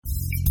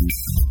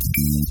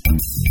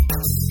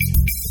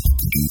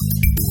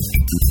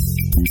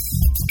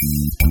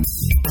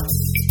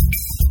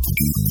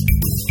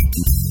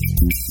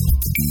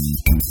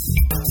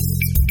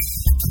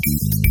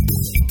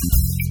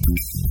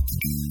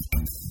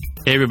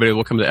Hey everybody,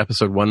 welcome to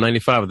episode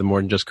 195 of the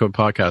More Than Just Code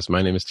podcast.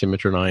 My name is Tim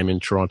Mitchell and I am in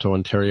Toronto,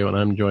 Ontario, and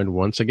I'm joined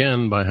once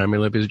again by Jaime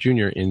Lopez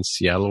Jr. in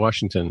Seattle,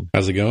 Washington.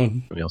 How's it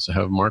going? We also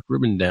have Mark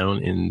Rubin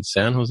down in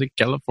San Jose,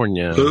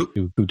 California,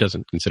 who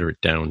doesn't consider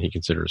it down. He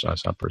considers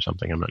us up or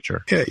something. I'm not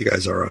sure. Yeah, you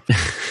guys are up.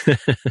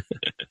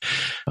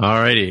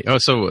 Alrighty. Oh,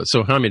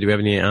 so Jaime, do we have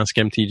any Ask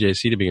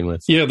MTJC to begin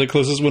with? Yeah, the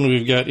closest one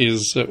we've got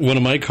is one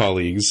of my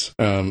colleagues,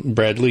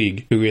 Brad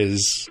League, who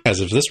is, as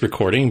of this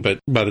recording, but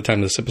by the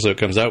time this episode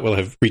comes out, will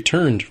have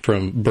returned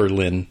from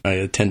Berlin,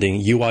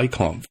 attending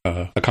UIConf,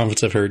 a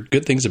conference I've heard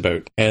good things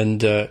about.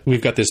 And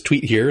we've got this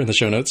tweet here in the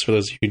show notes for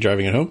those of you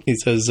driving at home. He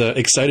says,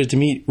 excited to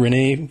meet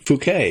Rene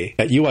Fouquet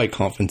at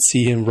UIConf and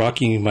see him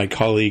rocking my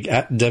colleague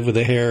at Dev with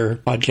a Hair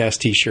podcast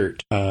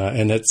t-shirt.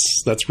 And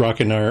that's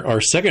rocking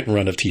our second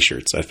run of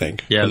t-shirts, I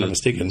think. Yeah, if I'm not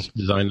mistaken.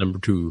 Design number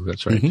 2,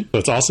 that's right. Mm-hmm. So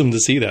it's awesome to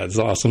see that. It's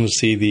awesome to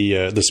see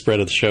the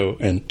spread of the show.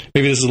 And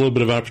maybe this is a little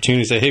bit of an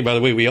opportunity to say, hey, by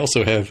the way, we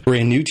also have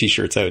brand new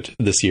t-shirts out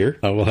this year.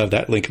 We'll have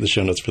that link in the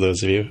show notes for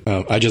those of you.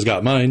 I just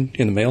got mine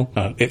in the mail.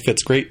 It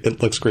fits great.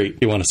 It looks great. If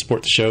you want to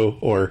support the show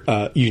or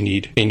you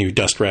need a new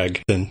dust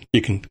rag, then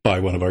you can buy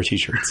one of our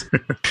t-shirts.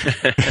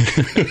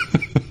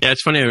 Yeah,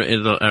 it's funny.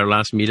 In our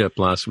last meetup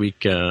last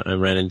week, I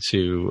ran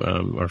into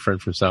our friend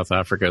from South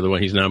Africa. The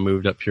one he's now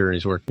moved up here and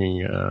he's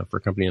working for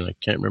a company, and I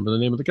can't remember the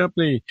name of the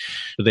company.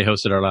 But they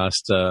hosted our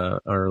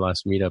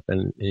last meetup,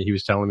 and he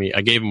was telling me,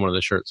 I gave him one of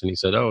the shirts, and he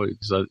said, "Oh,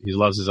 he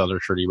loves his other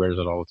shirt. He wears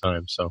it all the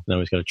time. So now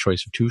he's got a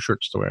choice of 2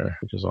 shirts to wear,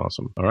 which is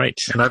awesome." All right,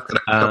 and I've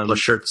got a couple of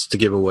shirts to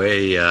give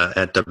away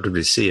at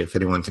WWDC if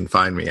anyone can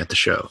find me at the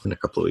show in a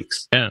couple of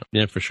weeks.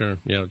 Yeah, for sure.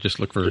 Yeah, just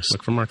look for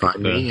Mark.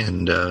 Find me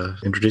and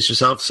introduce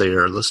yourself. Say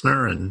you're a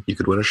listener, and you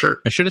could win a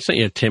shirt. I should have sent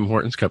you a Tim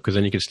Hortons cup, because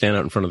then you could stand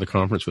out in front of the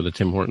conference with a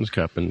Tim Hortons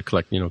cup and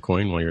collect,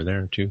 coin while you're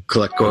there too.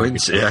 Collect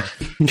coins, yeah.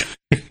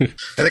 I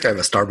think I have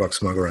a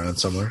Starbucks mug around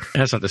somewhere.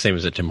 That's not the same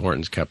as a Tim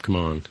Hortons cup. Come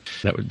on,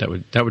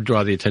 that would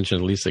draw the attention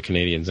of at least the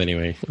Canadians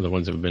anyway, the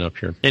ones that have been up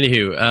here.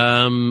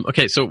 Anywho,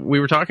 okay, so we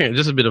were talking,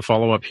 just a bit of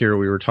follow up here.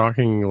 We were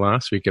talking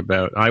last week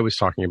I was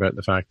talking about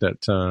the fact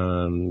that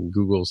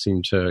Google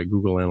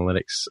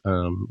Analytics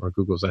or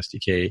Google's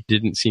SDK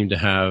didn't seem to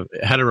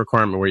had a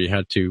requirement where you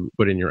had to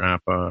put in your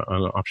app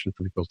an option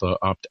for people to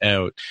opt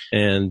out.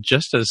 And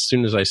just as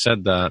soon as I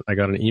said that, I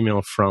got an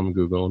email from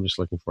Google. I'm just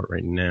looking for it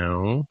right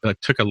now. I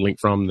took a link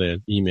from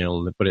the email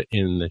and put it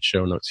in the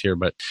show notes here.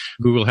 But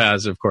Google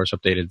has, of course,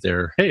 updated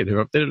their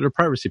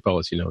privacy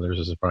policy. No, there's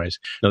a surprise.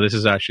 No, this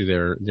is actually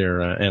their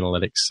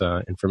analytics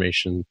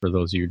information for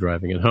those of you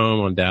driving at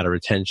home on data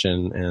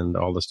retention and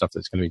all the stuff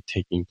that's going to be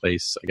taking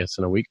place, I guess,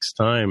 in a week's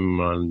time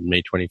on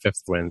May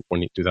 25th,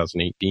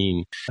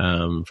 2018.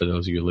 For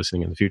those of you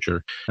listening in the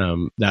future,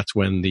 that's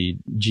when the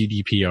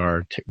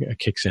GDPR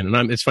kicks in.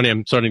 And it's funny,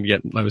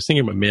 I was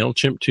thinking about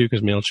MailChimp too,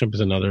 because MailChimp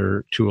is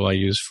another tool I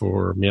use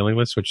for mailing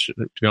lists, which,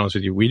 to be honest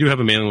with you, we do have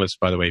a mailing list,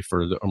 by the way,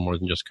 for More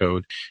Than Just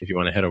Code. If you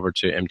want to head over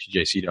to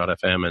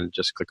mtjc.fm and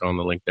just click on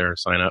the link there,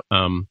 sign up.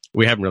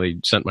 We haven't really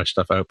sent much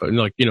stuff out, but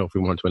if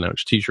we want to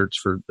announce t-shirts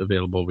for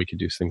available, we could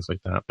do things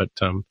like that. But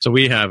so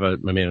we have a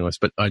mailing list,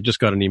 but I just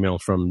got an email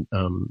from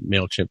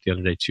MailChimp the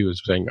other day too,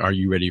 saying, are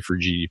you ready for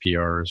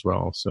GDPR as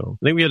well? So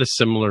I think we had a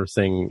similar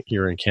thing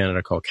here in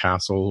Canada called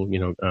CASL,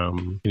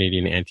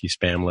 Canadian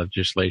anti-spam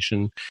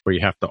legislation, where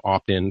you have to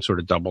opt in, sort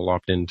of double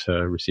opt in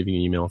to receiving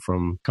an email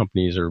from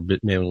companies or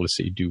mailing lists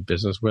that you do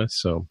business with.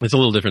 So it's a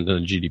little different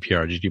than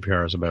GDPR.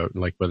 GDPR is about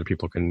whether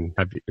people can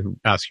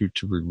ask you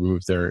to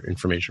remove their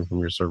information from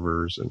your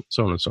servers and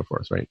so on and so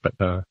forth, right?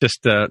 But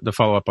just to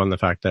follow up on the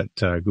fact that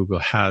Google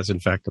has in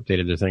fact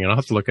updated their thing, and I'll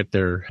have to look at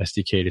their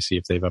SDK to see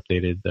if they've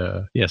updated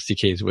the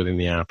SDKs within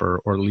the app,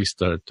 or at least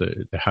the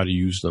how to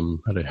use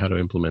them, how to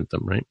implement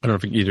them, right? I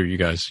don't know if either of you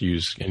guys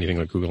use anything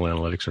like Google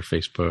Analytics or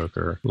Facebook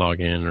or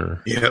Login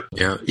or...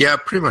 Yeah.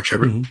 Pretty much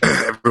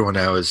everyone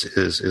now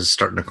is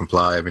starting to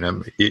comply. I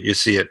mean, you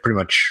see it pretty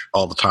much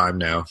all the time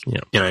now.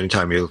 Yeah.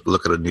 Anytime you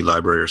look at a new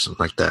library or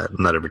something like that,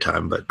 not every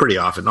time, but pretty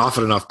often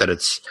enough that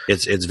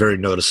it's very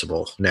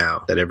noticeable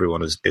now that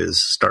everyone is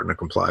starting to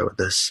comply with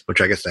this,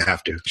 which I guess they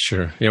have to.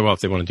 Sure. Yeah. Well, if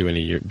they want to do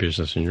any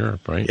business in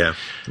Europe, right? Yeah.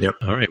 Yep.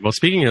 All right. Well,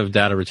 speaking of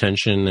data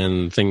retention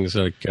and things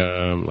like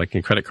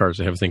in credit cards,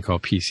 they have a thing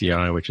called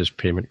PCI, which is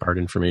payment card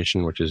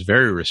information, which is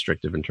very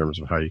restrictive in terms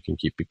of how you can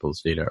keep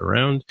people's data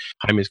around.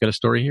 Jaime's got a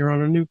story here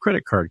on a new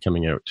credit card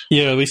coming out.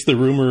 Yeah, at least the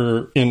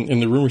rumor,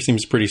 and the rumor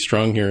seems pretty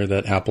strong here, that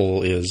that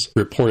Apple is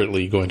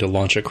reportedly going to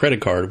launch a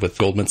credit card, with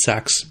Goldman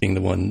Sachs being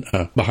the one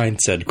behind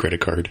said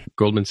credit card.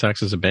 Goldman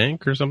Sachs is a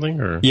bank or something?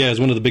 Or? Yeah, it's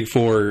one of the big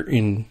four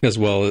as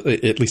well,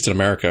 at least in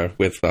America,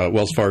 with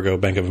Wells Fargo,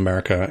 Bank of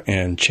America,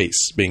 and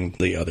Chase being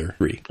the other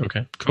three.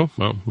 Okay, cool.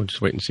 Well, we'll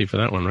just wait and see for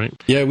that one, right?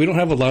 Yeah, we don't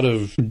have a lot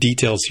of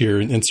details here,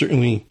 and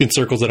certainly in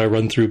circles that I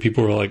run through,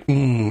 people are like, I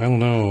don't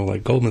know,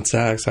 like Goldman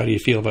Sachs, how do you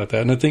feel about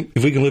that? And I think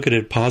if we can look at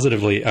it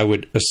positively, I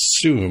would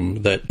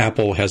assume that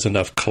Apple has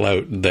enough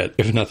clout that,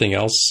 if nothing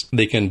else,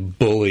 they can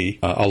bully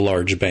a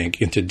large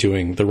bank into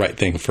doing the right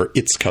thing for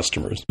its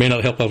customers. May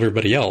not help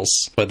everybody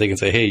else, but they can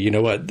say, hey, you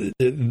know what,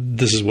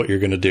 this is what you're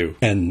going to do,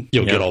 and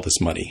you'll get all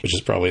this money, which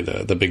is probably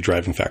the big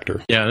driving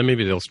factor. Yeah, and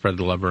maybe they'll spread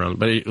the love around.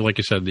 But like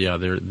you said, yeah,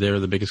 they're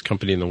the biggest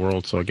company in the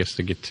world, so I guess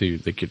they get to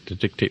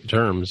dictate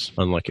terms,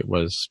 unlike it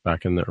was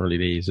back in the early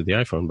days of the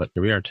iPhone. But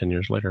here we are 10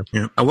 years later.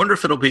 Yeah. I wonder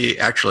if it'll be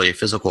actually a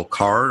physical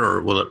card,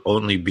 or will it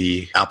only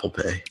be Apple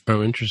Pay?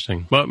 Oh,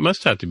 interesting. Well, it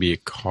must have to be a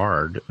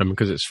card. I mean,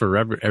 because it's for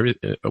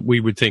we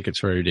would think it's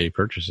for everyday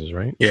purchases,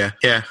 right? Yeah.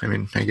 I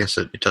mean, I guess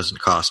it doesn't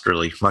cost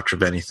really much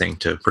of anything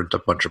to print a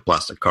bunch of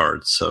plastic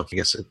cards, so I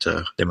guess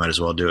they might as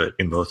well do it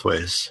in both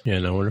ways. Yeah,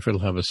 and I wonder if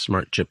it'll have a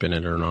smart chip in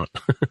it or not.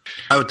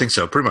 I would think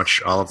so. Pretty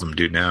much all of them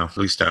do now, at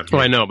least down here.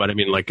 Oh, I know, but I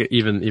mean, like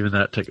even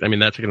that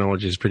that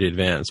technology is pretty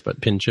advanced.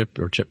 But pin chip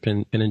or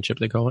pin and chip,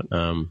 they call it.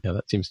 Yeah,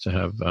 that seems to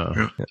have.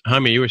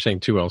 Jaime, you were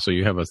saying too. Also,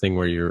 you have a thing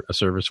where you're a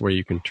service where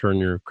you can turn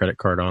your credit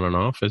card on and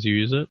off as you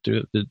use it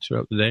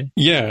throughout the day.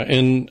 Yeah,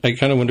 and I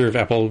kind of wonder if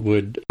Apple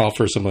would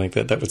offer something like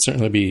that. That would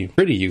certainly be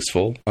pretty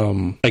useful.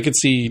 I could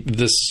see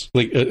this,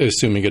 like,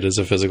 assuming it is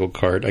a physical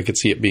card, I could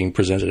see it being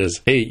presented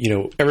as, hey,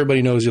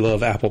 everybody knows you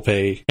love Apple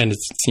Pay, and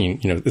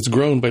it's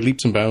grown by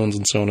leaps and bounds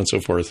and so on and so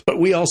forth. But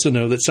we also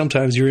know that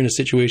sometimes you're in a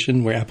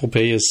situation where Apple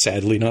Pay is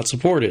sadly not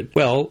supported.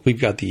 Well, we've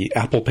got the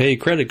Apple Pay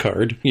credit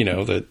card,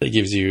 that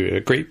gives you a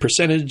great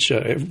percentage,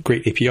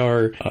 great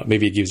APR.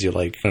 Maybe it gives you,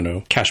 like, I don't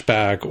know, cash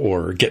back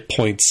or get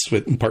points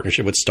in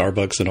partnership with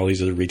Starbucks and all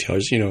these other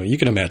retailers. You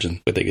can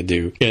imagine what they could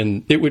do.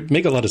 And it would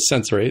make a lot of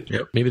sense, right?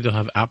 Yep. Maybe they'll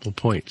have Apple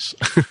points.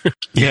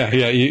 Yeah.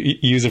 You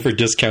use it for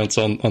discounts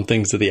on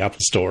things at the Apple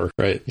Store,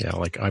 right? Yeah,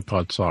 like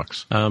iPod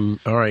socks. All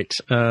right.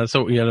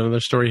 So we got another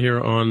story here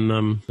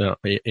on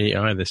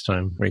AI this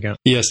time. What do you got?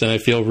 Yes, and I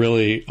feel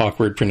really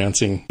awkward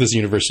pronouncing this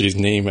university's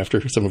name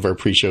after some of our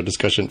pre-show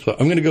discussion. So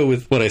I'm going to go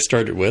with what I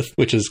started with,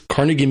 which is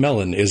Carnegie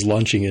Mellon is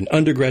launching an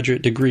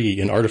undergraduate degree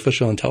in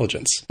artificial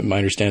intelligence. My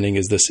understanding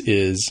is this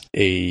is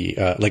a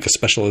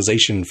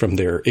specialization from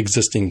their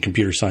existing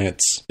computer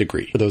science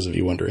degree, for those of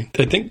you wondering.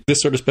 I think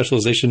this sort of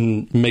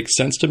specialization makes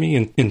sense to me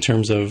in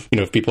terms of,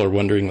 if people are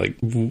wondering, like,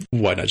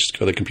 why not just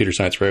go the computer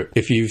science route?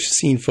 If you've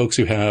seen folks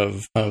who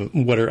have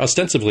what are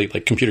ostensibly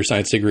like computer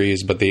science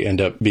degrees, but they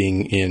end up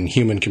being in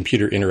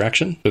human-computer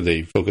interaction, so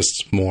they focus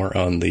more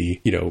on the,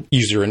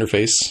 user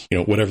interface,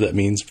 whatever that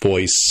means,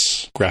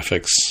 voice,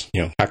 graphics,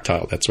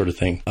 tactile, that sort of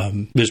thing.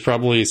 There's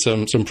probably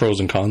some pros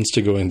and cons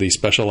to going the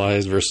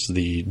specialized versus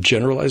the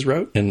generalized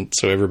route, and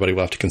so everybody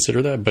will have to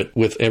consider that. But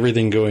with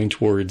everything going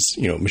towards,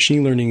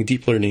 machine learning,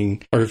 deep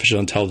learning, artificial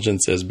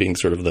intelligence as being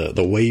sort of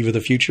the wave of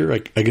the future, I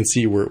can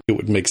see where it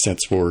would make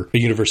sense for a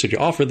university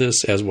to offer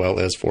this, as well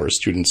as for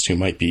students who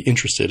might be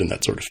interested in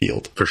that sort of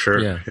field. For sure.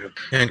 Yeah.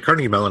 And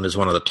Carnegie Mellon is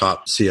one of the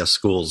top CS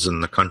schools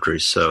in the country,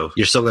 so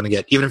you're still going to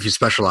get, even if you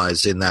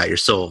specialize in that,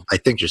 I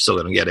think you're still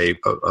going to get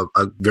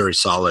a very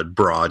solid,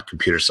 broad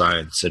computer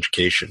science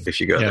education if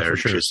you go there.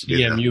 For sure.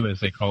 EMU, as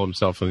they call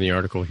themselves in the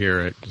article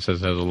here, it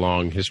says has a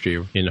long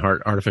history in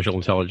artificial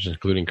intelligence,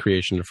 including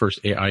creation of the first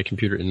AI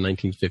computer in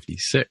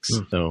 1956.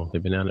 So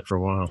they've been at it for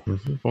a while.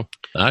 Cool.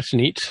 That's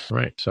neat.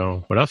 Right.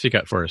 So what else you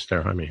got for us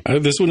there, Jaime?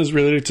 This one is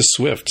related to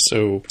Swift.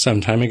 So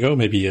some time ago,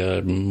 maybe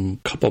a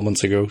couple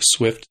months ago,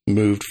 Swift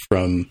moved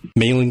from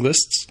mailing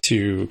lists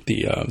to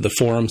the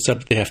forum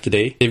setup they have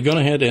today. They've gone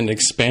ahead and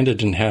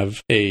expanded and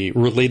have a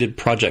related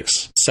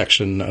projects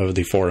section of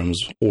the forums,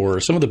 or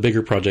some of the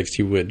bigger projects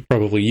you would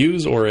probably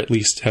use or at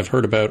least have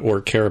heard about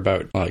or care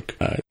about. Like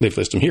they've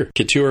listed them here: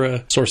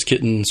 Kitura,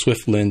 SourceKitten,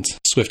 SwiftLint,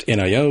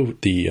 SwiftNIO,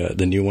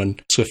 the new one,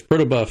 Swift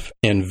Protobuf,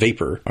 and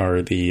Vapor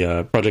are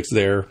the projects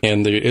there.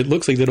 And it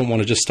looks like they don't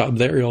want to just stop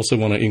there. They also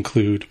want to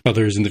include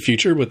others in the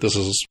future, but this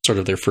is sort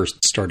of their first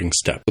starting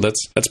step. So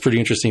that's pretty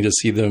interesting to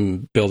see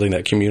them building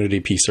that community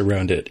piece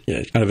around it,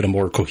 kind of in a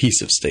more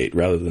cohesive state,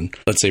 rather than,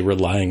 let's say,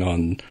 relying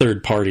on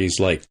third parties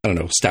like, I don't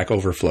know, Stack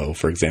Overflow,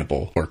 for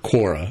example, or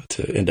Quora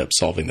to end up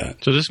solving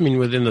that. So does this mean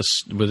within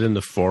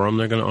the forum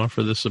they're going to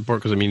offer this support?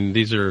 Because I mean,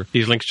 these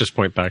links just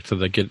point back to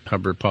the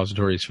GitHub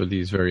repositories for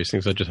these various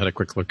things. I just had a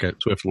quick look at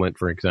SwiftLint,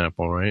 for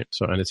example, right?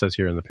 So, and it says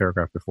here in the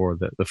paragraph before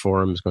that the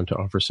forum is going to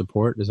offer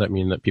support. Does that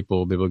mean that people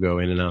will be able to go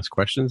in and ask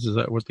questions? Is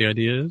that what the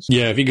idea is?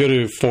 Yeah, if you go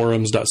to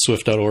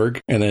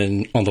forums.swift.org, and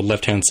then on the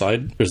left-hand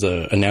side, there's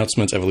the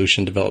announcements,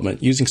 evolution,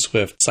 development, using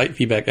Swift, site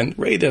feedback, and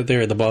right out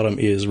there at the bottom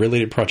is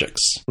related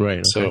projects. Right.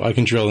 Okay. So I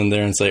can drill in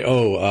there and say,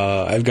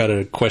 I've got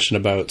a question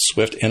about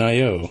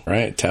SwiftNIO,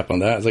 right? Tap on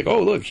that. It's like,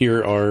 look,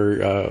 here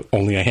are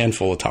only a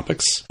handful of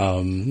topics.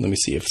 Let me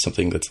see if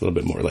something that's a little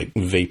bit more like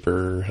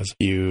Vapor has a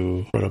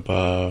few,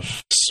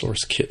 Protobuf,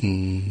 Source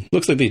Kitten.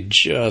 Looks like they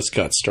just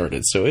got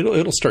started, so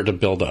it'll start to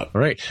build up.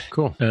 All right,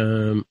 cool.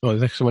 The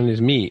next one is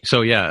me.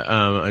 So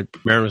yeah,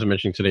 Maren was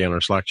mentioning today on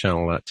our Slack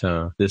channel that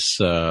this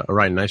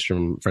Ryan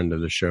Nystrom, friend of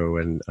the show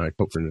and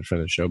co-friend of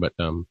the show, but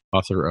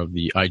author of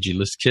the IG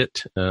List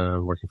Kit,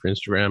 working for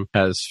Instagram,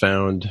 has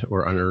found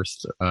or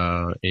unearthed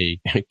a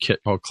kit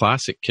called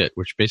Classic Kit,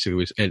 which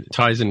basically it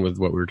ties in with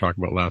what we were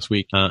talking about last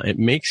week.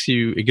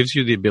 It gives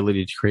you the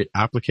ability to create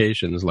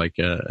applications like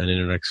an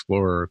Internet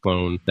Explorer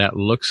clone that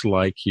looks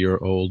like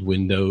your old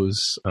Windows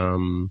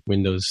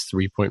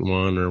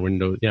 3.1 or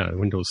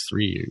Windows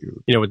 3,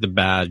 with the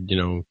bad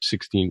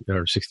 16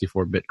 or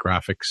 64-bit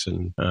graphics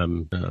and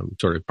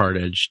sort of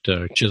part-edged,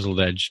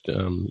 chiseled-edged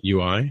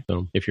UI.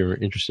 So if you're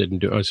interested in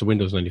so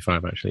Windows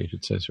 95 actually,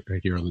 it says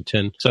right here on the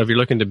tin. So if you're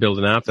looking to build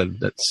an app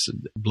that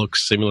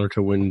looks similar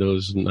to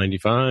Windows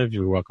 95,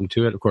 you're welcome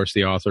to it. Of course,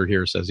 the author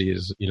here says he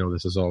is,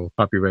 this is all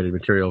copyrighted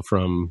material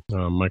from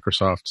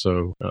Microsoft,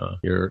 so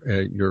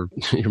your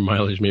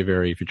mileage may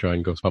vary if you try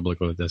and go public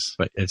with this.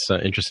 But it's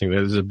interesting.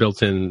 There's a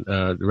built-in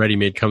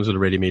comes with a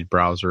ready-made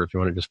browser if you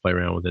want to just play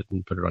around with it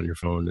and put it on your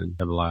phone and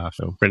have a laugh.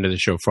 So, friend of the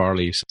show,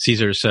 Farley,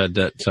 Caesar said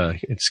that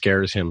it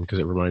scares him because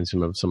it reminds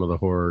him of some of the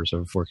horrors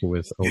of working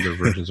with older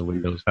versions of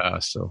Windows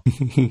past. So,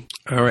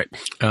 all right.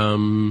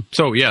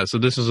 So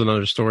this is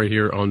another story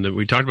here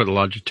we talked about the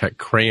Logitech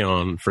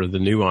Crayon for the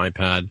new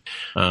iPad,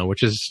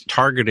 which is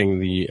targeting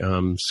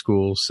the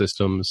school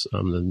systems.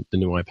 The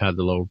new iPad,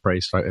 the lower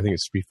price, I think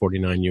it's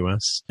 $349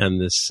 US,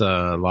 and this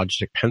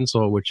Logitech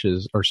Pencil,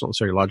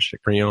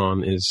 Logitech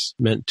Crayon, is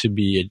meant to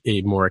be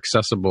a more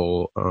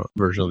accessible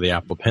version of the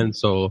Apple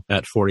Pencil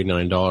at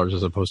 $49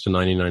 as opposed to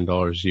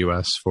 $99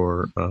 US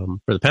for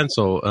the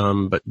Pencil.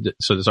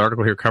 So this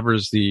article here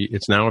covers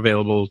it's now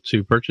available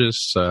to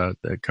purchase.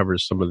 It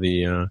covers some of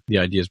the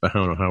ideas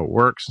behind how it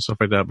works and stuff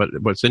like that. But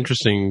what's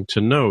interesting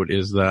to note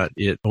is that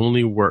it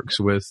only works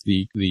with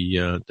the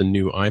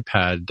new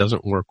iPad.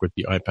 Doesn't work with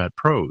the iPad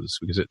Pros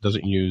because it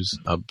doesn't use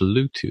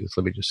Bluetooth.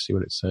 Let me just see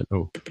what it said.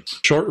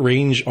 Short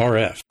range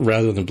RF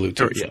rather than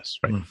Bluetooth. Yes,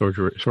 right.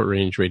 Short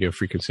range radio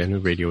frequency. I knew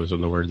radio was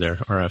on the word there.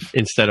 RF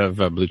instead of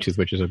Bluetooth,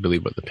 which is I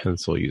believe what the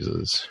Pencil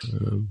uses.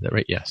 Is that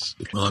right? Yes.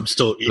 Well, I'm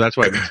still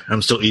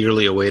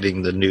eagerly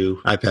awaiting the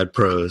new iPad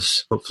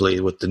Pros, hopefully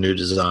with the new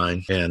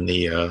design and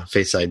the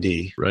Face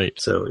ID. Right.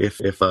 So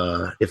if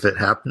it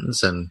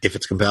happens and if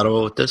it's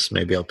compatible with this,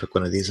 maybe I'll pick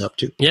one of these up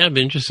too. Yeah, it'd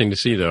be interesting to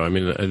see though. I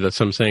mean, that's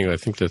what I'm saying. I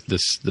think that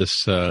this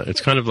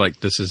it's kind of like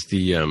this is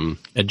the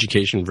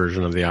education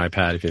version of the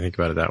iPad, if you think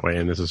about it that way,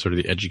 and this is sort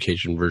of the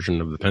education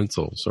version of the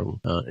Pencil. So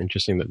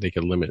interesting that they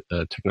could limit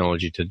the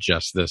technology to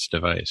just this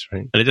device,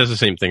 right? And it does the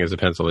same thing as a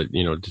Pencil. It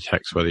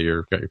detects whether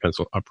you've got your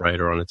pencil upright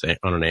or on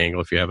an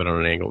angle. If you have it on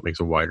an angle, it makes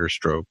a wider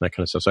stroke, that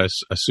kind of stuff. So I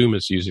assume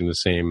it's using the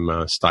same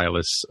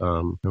stylus.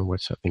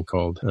 What's that thing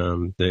called?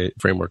 The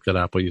framework that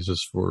Apple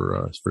uses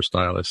for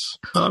stylus.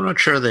 Well, I'm not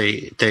sure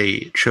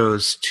they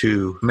chose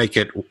to make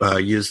it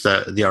use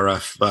the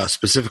RF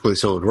specifically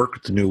so it would work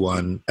with the new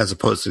one as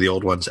opposed to the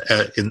old ones.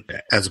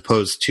 As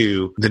opposed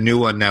to the new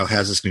one now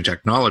has this new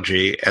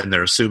technology, and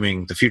they're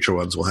assuming the future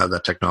ones will have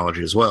that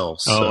technology as well.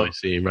 So, I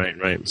see.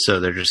 Right. So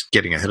they're just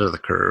getting ahead of the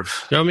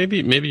curve. No,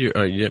 maybe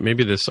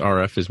this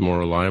RF is more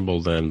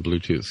reliable than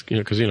Bluetooth.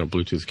 Because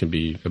Bluetooth can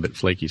be a bit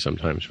flaky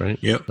sometimes, right?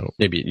 Yeah. So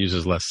maybe it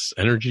uses less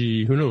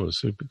energy. Who knows?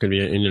 It could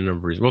be in a number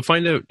of reasons. We'll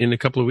find out in a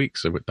couple of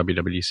weeks at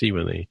WWDC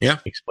when they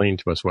explain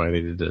to us why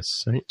they did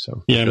this. Right.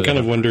 So I'm kind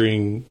of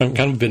wondering. I've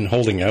kind of been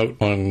holding out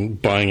on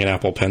buying an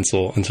Apple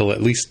Pencil until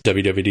at least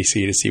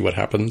WWDC to see what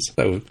happens.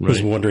 I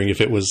was wondering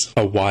if it was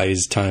a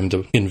wise time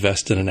to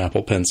invest in an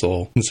Apple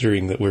Pencil,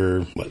 considering that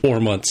we're 4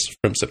 months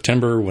from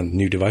September when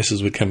new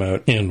devices would come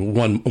out, and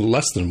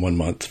less than 1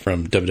 month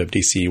from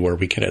WWDC where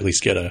we can at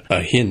least get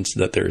a hint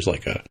that there's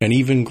like an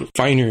even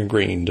finer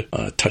grained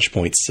touch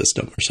point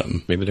system or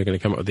something. Maybe they're going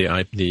to come up with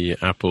the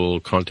Apple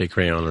Conte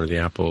Crayon or the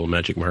Apple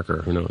Magic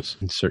Marker. Who knows?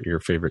 Insert your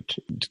favorite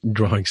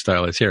drawing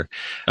stylus here.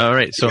 All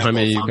right. So how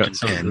many you got?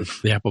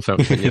 The Apple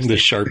Fountain Pen. Yes, the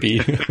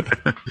Sharpie.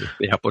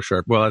 The Apple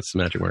Sharp. Well, that's the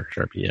Magic Marker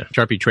Sharpie. Yeah.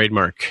 Sharpie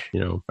trademark.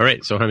 All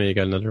right. So how many you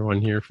got? Another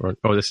one here for?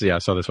 Oh, this is I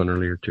saw this one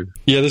earlier too.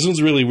 Yeah, this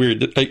one's really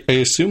weird. I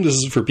assume this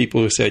is for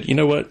people who said, you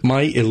know what,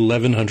 my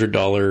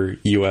 $1,100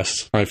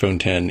 US iPhone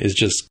 10 is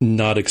just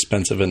not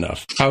expensive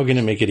enough. How can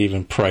I make it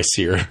even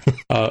pricier?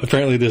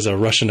 Apparently, there's a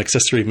Russian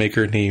accessory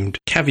maker named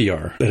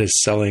Caviar that is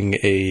selling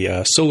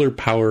a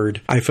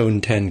solar-powered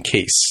iPhone 10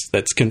 case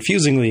that's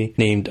confusingly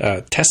named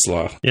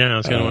Tesla. Yeah, I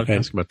was going to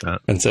ask about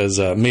that. And says,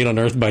 made on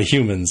Earth by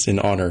humans in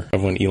honor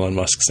of when Elon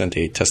Musk sent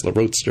a Tesla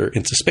Roadster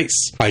into space.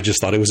 I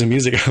just thought it was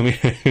amusing. I mean,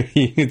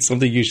 it's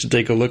something you should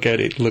take a look at.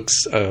 It looks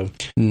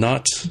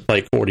not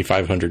like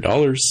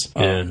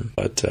 $4,500,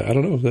 but I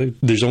don't know.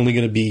 There's only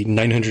going to be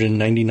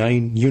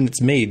 999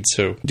 units made,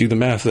 so do the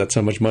math. That's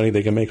how much money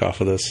they can make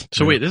off of this.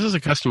 So wait, this is a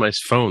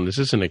customized phone. This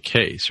isn't a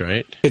case,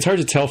 right? It's hard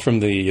to tell from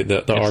the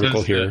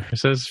article here. It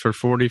says for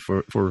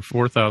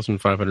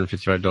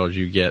 $4,555,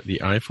 you get the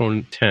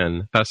iPhone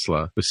 10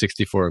 Tesla with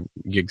 64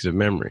 gigs of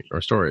memory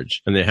or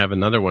storage, and they have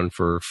another one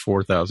for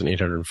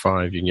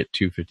 $4,805. You can get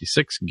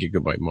 256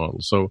 gigabyte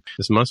models. So So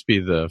this must be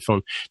the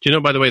phone. Do you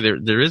know, by the way,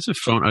 there is a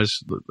phone. I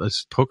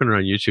was poking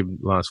around YouTube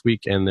last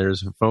week, and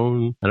there's a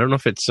phone. I don't know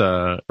if it's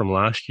from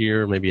last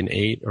year, maybe an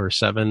 8 or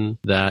 7,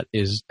 that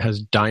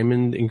has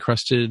diamond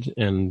encrusted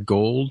and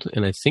gold,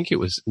 and I think it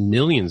was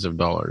millions of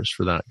dollars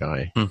for that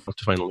guy. I'll have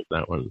to find a link to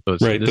that one. So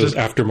right, those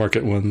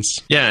aftermarket ones.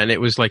 Yeah, and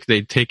it was like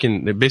they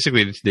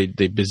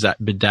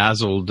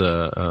bedazzled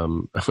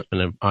an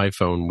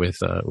iPhone with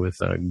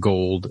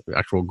gold,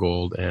 actual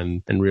gold,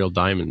 and real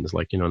diamonds,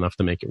 like, enough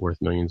to make it worth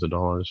millions of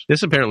dollars.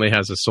 This apparently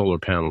has a solar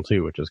panel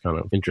too, which is kind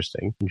of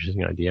interesting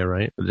idea,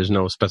 right? But there's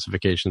no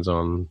specifications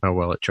on how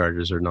well it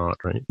charges or not,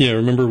 right? Yeah,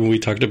 remember when we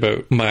talked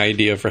about my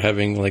idea for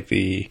having like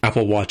the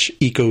Apple Watch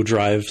Eco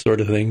Drive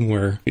sort of thing,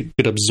 where it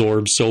could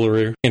absorb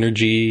solar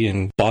energy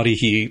and body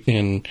heat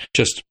and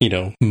just,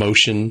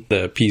 motion,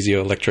 the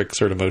piezoelectric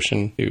sort of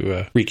motion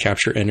to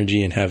recapture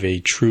energy and have a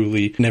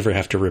truly never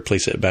have to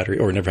replace it battery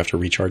or never have to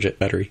recharge it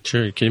battery.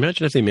 Sure. Can you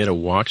imagine if they made a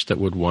watch that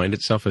would wind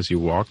itself as you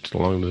walked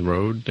along the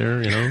road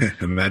there,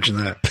 Imagine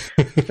that.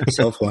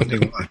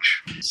 Self-winding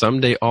watch.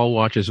 Someday all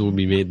watches will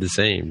be made the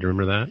same. Do you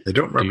remember that? I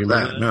don't remember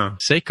that, no.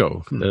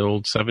 Seiko, the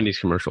old 70s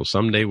commercial.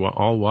 Someday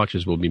all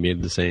watches will be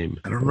made the same.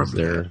 I don't remember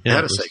that. Yeah, it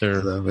had a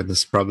Seiko, though, but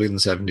this probably in the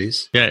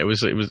 70s. Yeah, it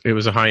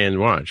was a high-end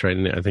watch, right?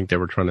 And I think they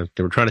were trying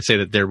to say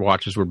that their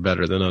watches were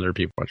better than other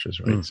people's watches,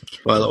 right? So,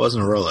 well, it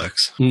wasn't a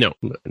Rolex. No.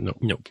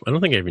 I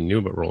don't think I even knew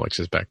about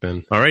Rolexes back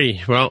then.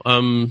 Alrighty. Well,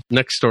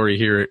 next story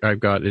here I've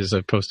got is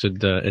I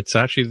posted, it's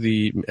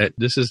actually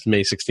this is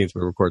May 16th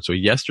we record. So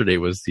yesterday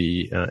was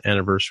the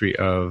anniversary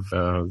of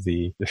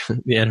the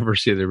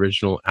anniversary of the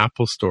original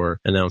Apple Store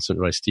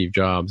announcement by Steve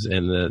Jobs.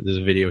 And there's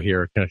a video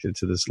here connected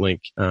to this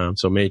link.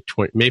 So May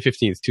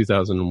 15th,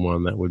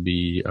 2001, that would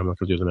be, I'm not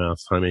going to do the math.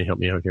 Jaime, help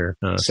me out here.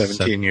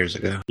 17 years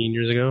ago. 17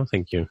 years ago.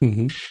 Thank you.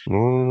 Mm-hmm.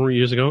 4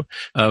 years ago.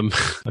 I'll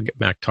get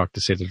Mac Talk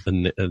to say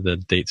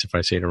the dates if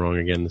I say it wrong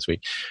again this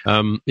week.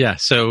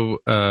 So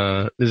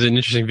there's an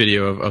interesting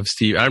video of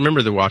Steve. I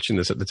remember watching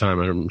this at the time.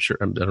 I'm sure,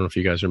 I don't know if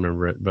you guys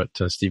remember it, but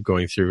Steve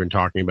going through and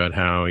talking about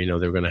how,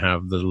 they were going to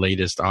have the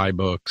latest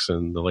iBooks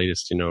and the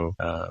latest,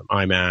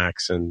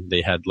 iMacs, and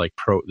they had like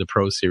the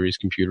Pro series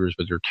computers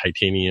with their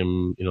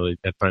titanium, at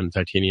the time the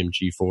titanium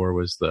G4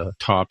 was the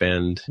top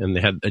end, and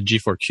they had a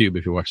G4 Cube,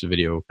 if you watch the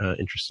video,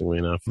 interestingly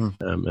enough,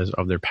 as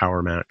of their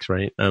Power Macs,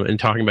 right? And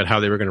talking about how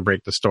they were going to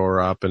break the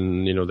store up,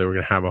 and, they were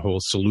going to have a whole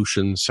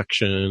solutions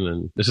section,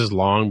 and this is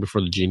long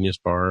before the Genius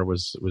Bar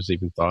was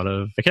even thought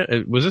of.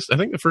 I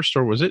think the first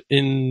store, was it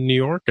in New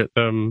York at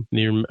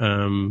near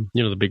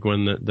the big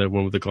one, the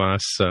one with the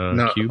glass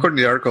no, cube? According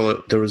to the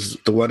article, there was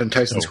the one in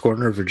Tyson's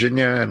Corner,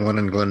 Virginia, and one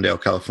in Glendale,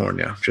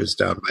 California, which is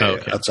down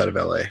outside of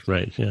LA.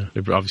 Right. Yeah,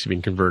 they've obviously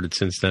been converted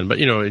since then. But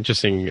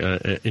interesting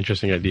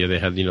idea. They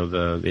had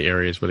the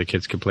areas where the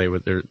kids could play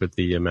with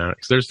the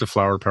Macs. There's the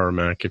Flower Power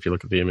Mac. If you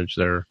look at the image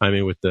there, I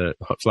mean, with the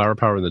Flower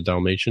Power and the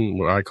Dalmatian,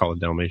 what I call a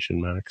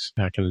Dalmatian Macs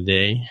back in the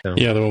day. So.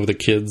 Yeah, the one with the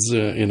kids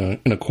in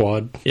a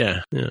quad.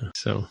 Yeah.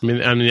 So I mean,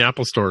 the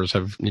Apple stores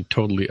have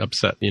totally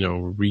upset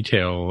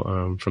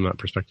retail from that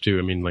perspective too.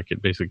 I mean, like,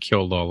 it basically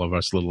killed all of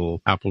us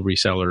little Apple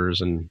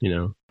resellers, and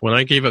when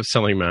I gave up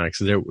selling Macs,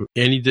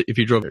 if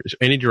you drove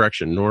any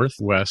direction, north,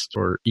 west,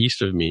 or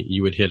east of me,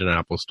 you would hit an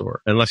Apple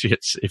store. Unless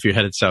if you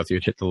headed south,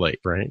 you'd hit the lake,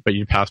 right? But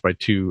you'd pass by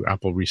 2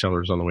 Apple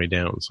resellers on the way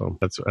down. So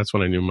that's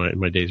when I knew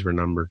my days were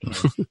numbered.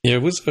 Yeah,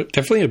 it was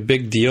definitely a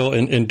big deal,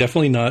 and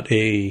definitely not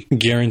a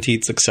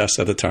guaranteed success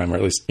at the time, or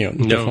at least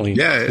definitely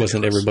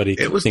wasn't everybody.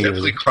 It was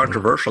definitely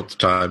controversial at the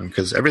time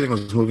because everything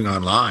was moving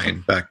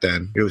online back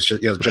then. It was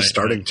just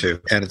starting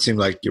to, and it seemed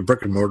like your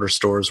brick and mortar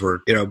stores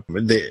were,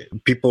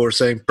 people were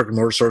saying brick and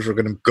mortar stores were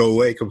going to go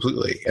away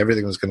completely.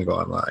 Everything was going to go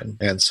online,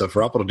 and so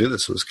for Apple to do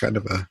this was kind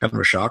of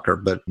a shocker.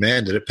 But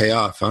man, did it pay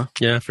off, huh?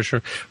 Yeah, for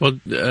sure. Well,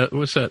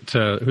 what's that?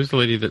 Who's the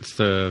lady that's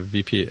the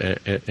VP?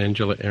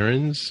 Angela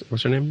Ahrens?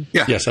 What's her name?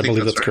 Yeah, yes, I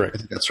believe that's right. correct. I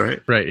think that's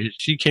right. Right,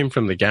 she came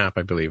from the Gap,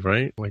 I believe,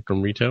 right? Like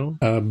from retail.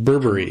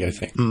 Burberry, I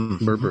think.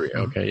 Burberry.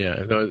 Okay,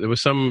 yeah. There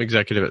was some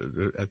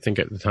executive, I think,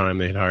 at the time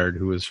they had hired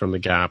who was from the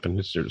Gap and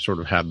who sort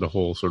of had the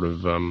whole sort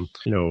of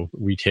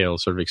retail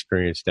sort of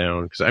experience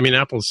down. Because I mean,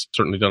 Apple's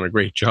certainly done a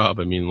great job.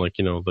 I mean, like,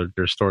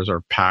 their stores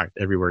are packed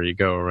everywhere you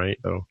go, right?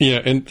 So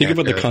yeah, and think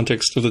about the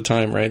context of the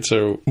time, right?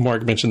 So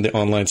Mark mentioned the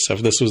online stuff.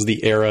 This was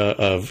the era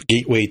of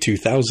Gateway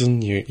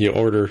 2000. You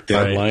order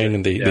online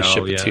and they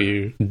ship it to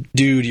you.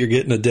 Dude, you're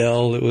getting a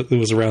Dell. It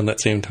was around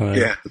that same time.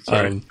 Yeah, that's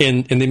right.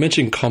 And they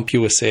mentioned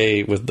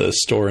CompUSA with the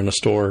store in a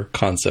store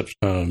concept.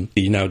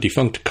 The now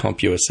defunct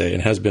CompUSA,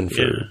 and has been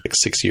for like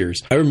 6 years.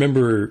 I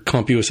remember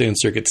CompUSA in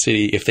Circuit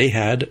City. If they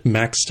had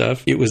Mac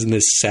stuff, it was in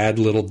this sad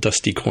little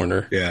dusty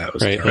corner. Yeah, it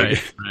was right.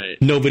 Right.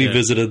 Nobody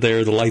visited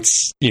there. The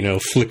lights,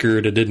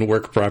 flickered. It didn't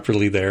work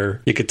properly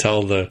there. You could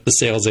tell the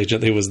sales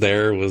agent who was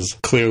there was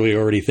clearly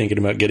already thinking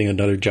about getting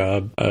another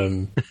job.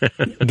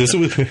 This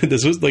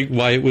was like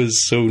why it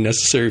was so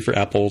necessary for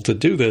Apple to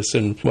do this,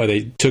 and why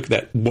they took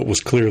what was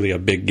clearly a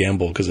big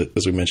gamble, because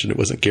as we mentioned, it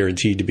wasn't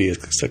guaranteed to be a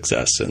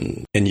success,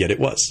 and yet it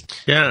was.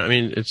 Yeah, I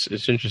mean,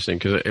 it's interesting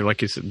because,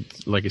 like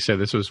you said,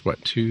 this was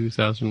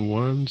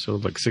 2001, so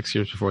like 6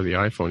 years before the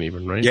iPhone,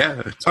 even, right?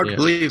 Yeah, it's hard to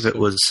believe it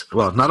was.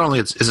 Well, not only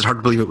is it hard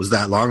to believe it was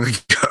that long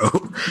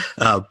ago,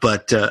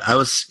 but I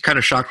was kind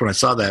of shocked when I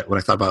saw that. When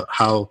I thought about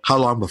how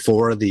long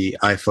before the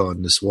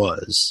iPhone this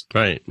was,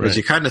 right? Because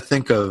you kind of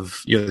think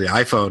of the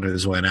iPhone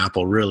is when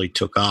Apple really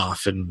took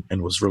off and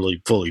was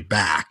really fully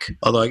back.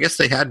 Although I guess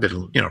they had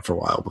been for a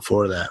while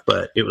before that,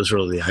 but it was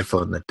really the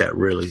iPhone that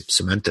really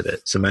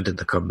cemented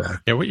the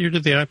comeback. Yeah, what year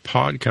did the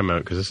iPod come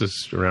out? Because this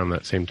is around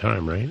that same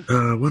time, right?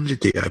 When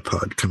did the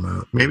iPod come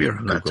out? Maybe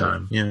around that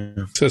time. Yeah.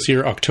 It says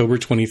here October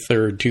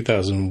 23rd,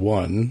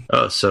 2001.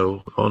 Oh,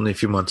 so only a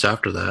few months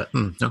after that.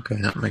 Okay,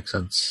 that makes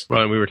sense.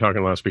 Well, and we were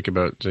talking last week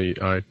about the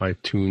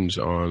iTunes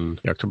on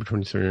October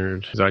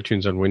 23rd. Because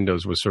iTunes on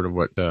Windows was sort of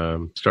what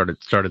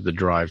started the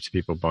drive to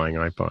people buying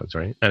iPods,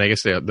 right? And I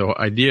guess the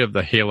idea of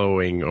the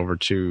haloing over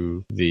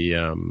to the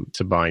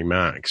to buying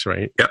Macs,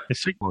 right? Yep.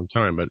 It's taken a long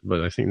time,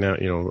 but I think now,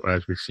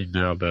 as we see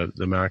now, the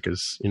Mac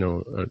is,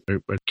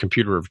 a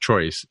computer of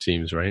choice, it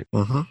seems, right?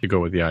 Mm-hmm. To go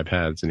with the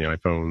iPads and the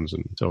iPhones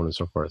and so on and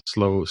so forth.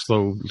 Slow,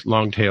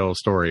 long tail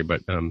story,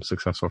 but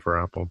successful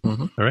for Apple.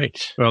 Mm-hmm. All right.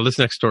 Well, this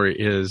next story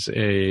is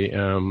a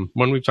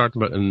one we've talked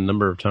about a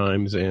number of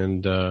times,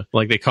 and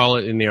like they call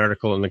it in the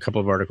article, and a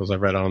couple of articles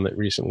I've read on it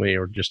recently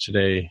or just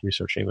today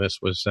researching this,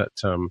 was that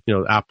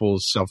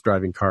Apple's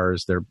self-driving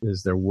cars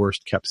is their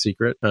worst kept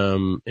secret.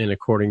 And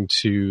according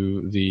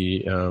to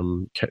the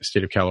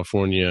state of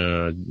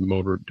California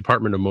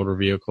Department of Motor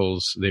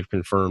Vehicles, they've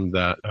confirmed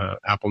that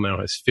Apple now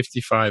has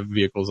 55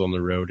 vehicles on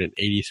the road and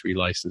 83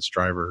 licensed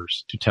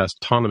drivers to test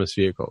autonomous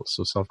vehicles,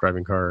 so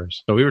self-driving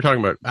cars. So we were talking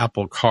about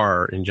Apple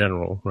Car in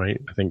general, right?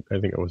 I think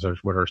it was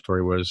what our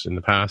story was in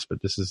the past,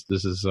 but this is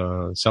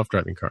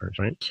self-driving cars,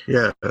 right?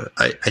 Yeah,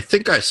 I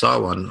think I saw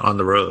one on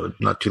the road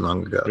not too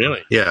long ago.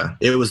 Really? Yeah,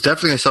 it was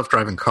definitely a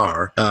self-driving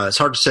car. It's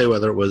hard to say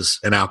whether it was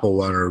an Apple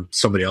one or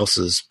somebody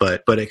else's,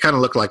 but it kind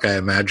of looked like I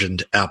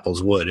imagined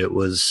Apple's would. It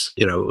was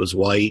it was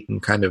white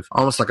and kind of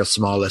almost like a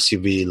small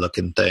SUV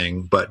looking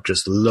thing, but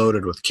just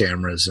loaded with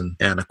cameras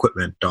and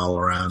equipment all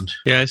around.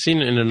 Yeah, I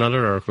seen in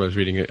another article I was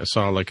reading, I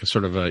saw like a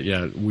sort of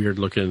a weird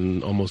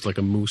looking, almost like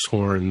a moose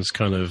horns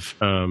kind of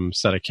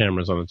set of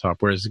cameras on the top.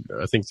 Whereas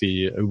I think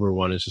the Uber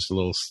one is just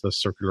a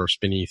circular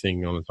spinny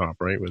thing on the top,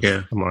 right? With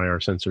some IR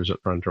sensors up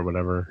front or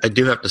whatever. I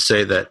do have to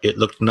say that it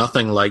looked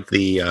nothing like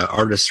the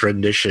artist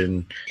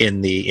rendition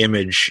in the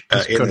image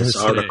in this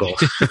article,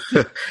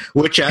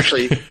 which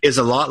actually is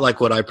a lot like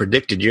what I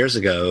predicted years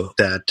ago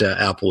that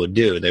Apple would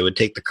do. They would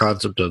take the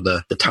concept of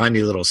the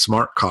tiny little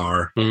smart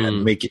car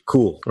and make it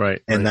cool.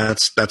 Right. And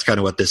that's kind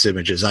of what this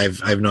image is. I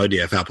have no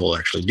idea if Apple will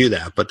actually do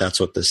that, but that's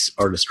what this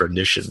artist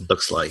rendition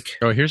looks like.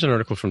 Oh, here's an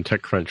article from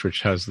TechCrunch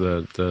which has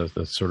the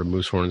sort of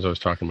moose horns I was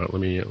talking about.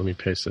 Let me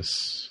paste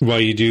this. While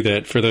you do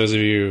that, for those of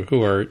you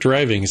who are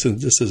driving,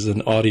 since this is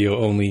an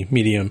audio-only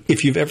medium,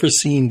 if you've ever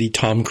seen the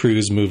Tom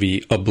Cruise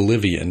movie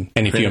Oblivion,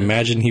 and if you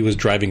imagine he was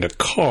driving a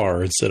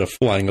car instead of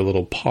flying a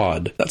little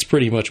pod, that's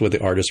pretty much what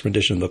the artist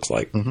rendition looks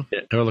like. Mm-hmm. Yeah,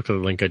 have a look at the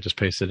link I just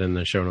pasted in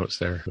the show notes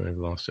there. I've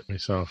lost it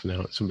myself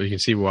now. So you can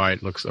see why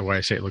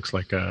I say it looks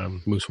like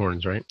moose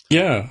horns, right?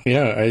 Yeah.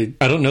 I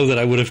don't know that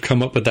I would have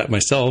come up with that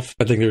myself.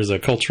 I think there's a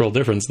cultural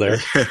difference there.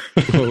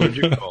 What would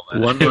you call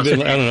that? One must be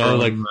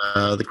from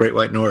the Great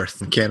White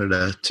North in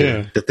Canada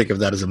to think of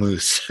that as a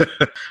moose.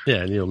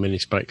 Yeah, mini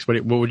spikes.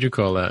 What would you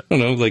call that? I don't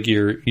know, like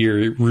your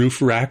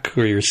roof rack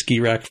or your ski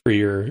rack for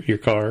your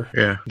car.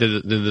 Yeah.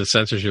 Did the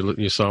sensors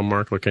you saw,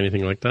 Mark, look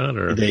anything like that?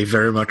 Or they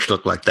very much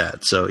look like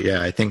that. So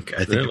yeah, I think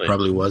really? It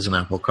probably was an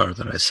Apple car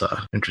that I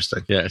saw.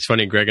 Interesting. Yeah, it's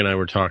funny. Greg and I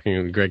were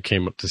talking. Greg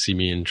came up to see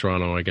me in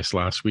Toronto, I guess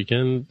last week.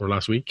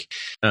 Last weekend.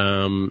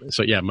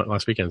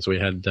 So we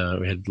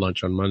had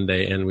lunch on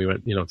Monday, and we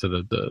went to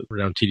the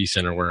around TD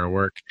Center where I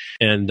work,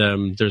 and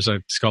there's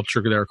a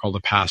sculpture there called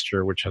the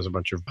Pasture, which has a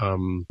bunch of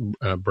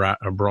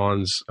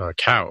bronze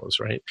cows.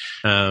 Right,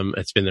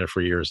 it's been there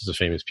for years. It's a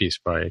famous piece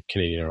by a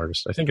Canadian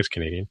artist. I think it's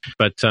Canadian,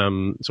 but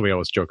so we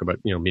always joke about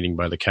meaning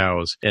by the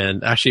cows.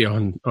 And actually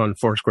on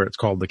Foursquare, it's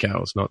called the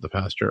Cows, not the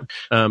Pasture.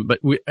 But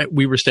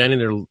we were standing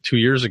there 2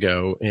 years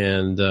ago,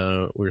 and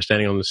we were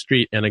standing on the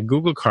street, and a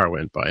Google car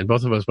went by, and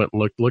both of us went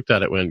and looked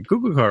at it, went,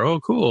 Google car, oh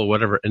cool,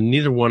 whatever. And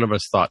neither one of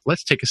us thought,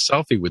 let's take a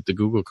selfie with the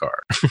Google car,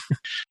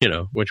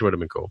 which would have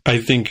been cool. I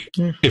think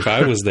if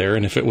I was there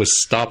and if it was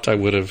stopped, I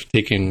would have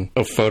taken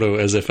a photo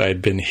as if I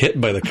had been hit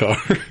by the car.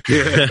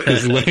 It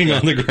was laying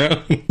on the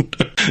ground.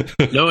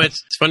 No,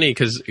 it's funny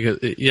because so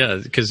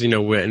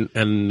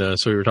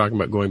we were talking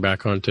about going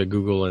back onto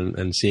Google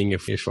and seeing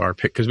if our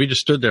pick, because we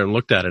just stood there and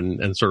looked at it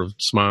and sort of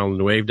smiled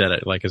and waved at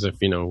it like as if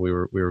we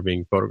were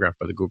being photographed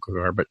by the Google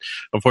car. But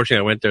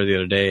unfortunately, I went there the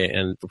other day,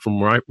 and from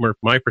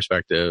my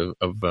perspective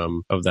of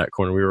that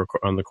corner, we were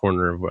on the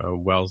corner of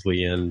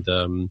Wellesley and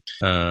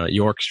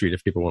York Street,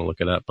 if people want to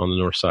look it up, on the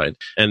north side,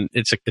 and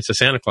it's a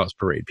Santa Claus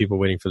parade. People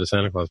waiting for the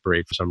Santa Claus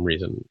parade for some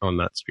reason on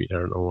that street. I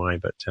don't know why,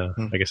 but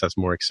I guess that's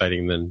more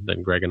exciting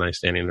than Greg and I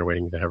standing there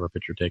waiting to have our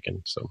picture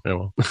taken. So,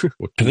 well.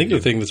 I think the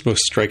thing that's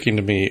most striking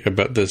to me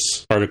about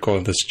this article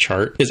and this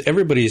chart is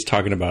everybody's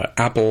talking about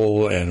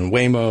Apple and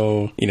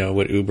Waymo,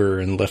 what Uber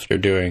and Lyft are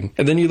doing.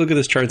 And then you look at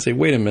this chart and say,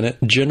 wait a minute,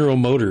 General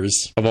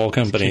Motors of all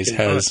companies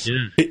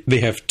they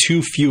have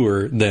 2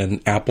 fewer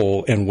than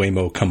Apple and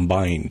Waymo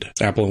combined.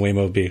 Apple and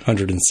Waymo would be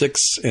 106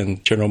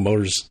 and General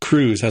Motors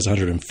Cruise has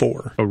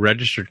 104. Oh,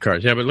 registered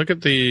cars. Yeah, but look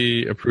at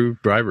the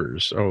approved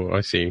drivers. Oh,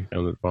 I see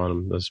on the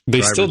bottom.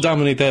 They still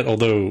dominate that,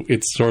 although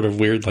it's sort of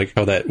weird like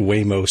how that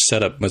Waymo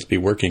setup must be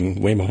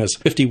working. Waymo has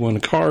 51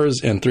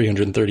 cars and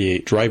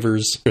 338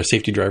 drivers, or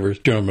safety drivers.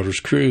 General Motors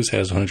Cruise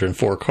has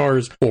 104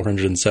 cars,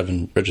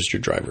 407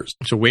 registered drivers.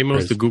 So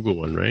Waymo's the Google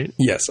one, right?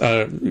 Yes.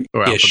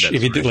 Ish.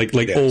 If you do like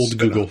old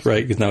Google,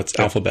 right? Because now it's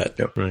Alphabet.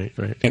 Yep.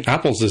 Right. And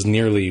Apple's is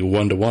nearly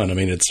 1-to-1. I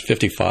mean, it's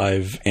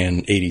 55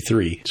 and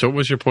 83. So what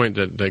was your point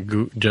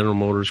that General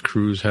Motors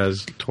Cruise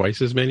has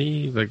twice as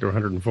many? Like they're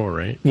 104,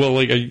 right? Well,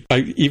 like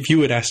if you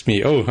would ask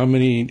me, how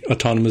many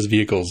autonomous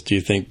vehicles do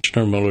you think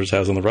General Motors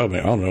has on the road?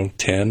 I don't know,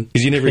 10.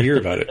 Because you never hear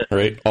about it,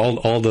 right?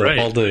 All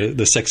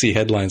the sexy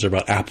headlines are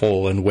about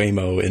Apple and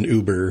Waymo and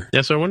Uber.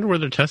 Yeah, so I wonder where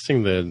they're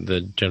testing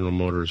the General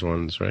Motors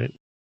ones, right?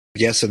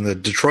 Yes, in the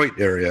Detroit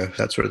area.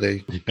 That's where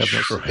they have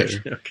most of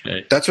it.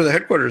 Okay. That's where the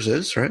headquarters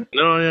is, right?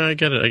 No, yeah, I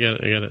get it.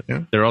 Yeah.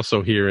 They're They're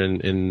also here in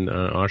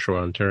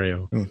Oshawa,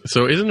 Ontario.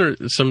 So isn't there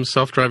some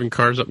self-driving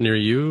cars up near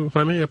you,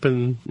 Jaime, up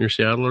near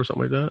Seattle or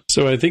something like that?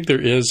 So I think there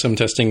is some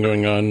testing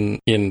going on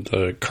in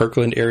the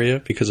Kirkland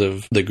area because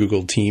of the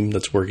Google team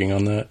that's working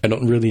on that. I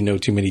don't really know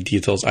too many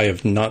details. I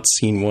have not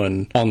seen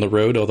one on the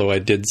road, although I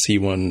did see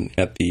one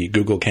at the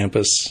Google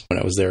campus when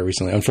I was there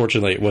recently.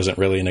 Unfortunately, it wasn't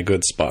really in a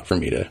good spot for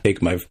me to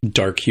take my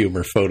dark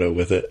humor photo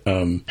with it.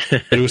 But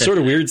it was sort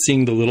of weird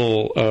seeing the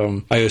little,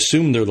 I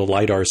assume they're the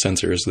LiDAR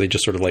sensors. They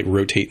just sort of like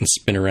rotate and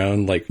spin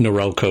around like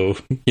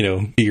Norelco,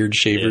 beard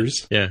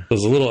shavers. Yeah. It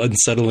was a little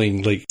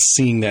unsettling, like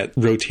seeing that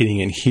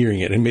rotating and hearing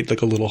it. It made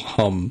like a little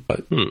hum.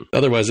 But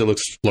otherwise, it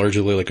looks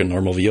largely like a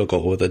normal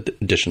vehicle with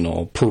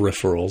additional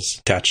peripherals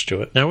attached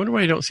to it. Now, I wonder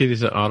why you don't see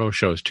these at auto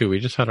shows too. We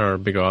just had our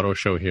big auto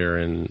show here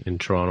in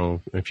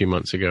Toronto a few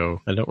months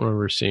ago. I don't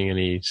remember seeing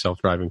any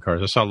self-driving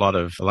cars. I saw a lot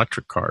of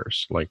electric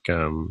cars, like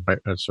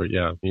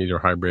either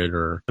hybrid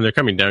and they're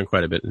coming down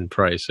quite a bit in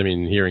price. I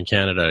mean, here in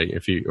Canada,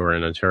 or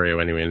in Ontario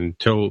anyway,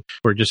 until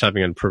we're just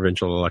having a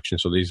provincial election,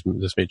 so this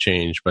may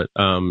change. But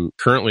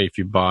currently, if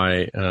you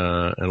buy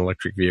an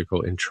electric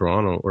vehicle in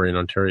Toronto or in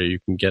Ontario, you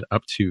can get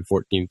up to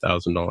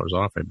 $14,000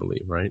 off, I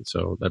believe, right?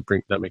 So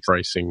that makes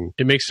pricing,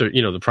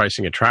 the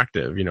pricing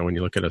attractive. When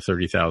you look at a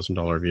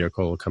 $30,000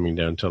 vehicle coming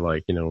down to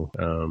like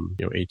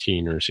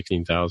 18 or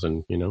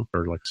 16,000,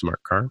 for like a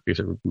smart car, because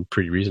it's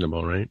pretty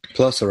reasonable, right?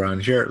 Plus,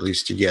 around here, at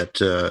least you get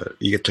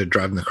to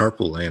drive in the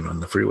carpool lane on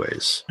the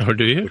freeways. Oh,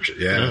 do you?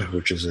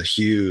 Which is a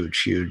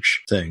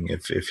huge thing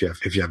if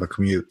you have a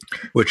commute,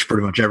 which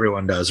pretty much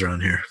everyone does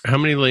around here. How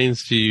many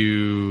lanes do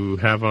you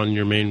have on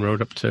your main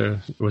road up to?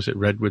 Was it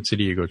Redwood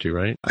City you go to,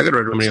 right? I go to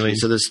Redwood City.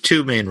 So there's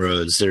 2 main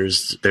roads.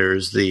 There's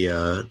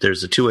the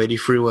 280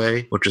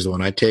 freeway, which is the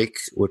one I take,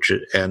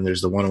 and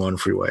there's the 101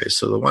 freeway.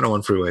 So the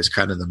 101 freeway is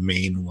kind of the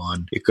main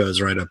one. It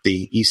goes right up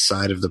the east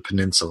side of the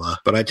peninsula.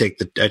 But I take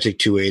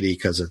 280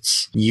 because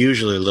it's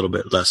usually a little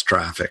bit less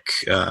traffic,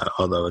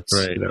 although it's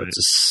it's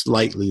a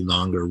slightly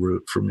longer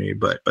route for me,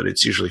 but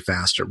it's usually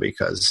faster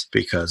because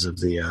of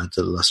the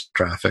less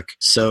traffic.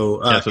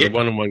 So so the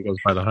 101 goes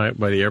by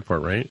the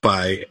airport, right?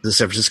 By the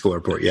San Francisco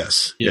airport,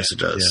 yes. Yeah. Yes, it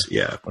does.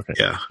 Yeah. Okay.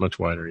 Yeah. Much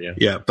wider, yeah.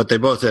 Yeah, but they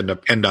both end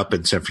up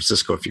in San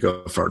Francisco if you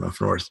go far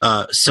enough north.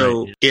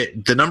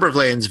 The number of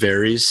lanes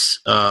varies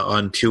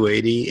on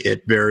 280.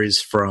 It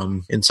varies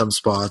from, in some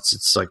spots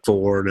it's like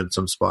 4, and in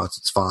some spots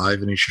it's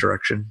 5 in each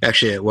direction.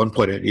 Actually, at one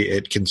point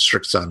it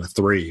constricts on a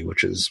 3,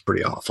 which is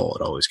pretty awful.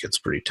 It always gets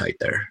pretty tight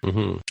there.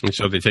 Mm-hmm. And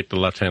so they take the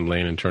left-hand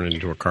lane and turn it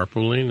into a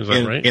carpool lane, is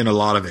that right? In a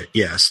lot of it,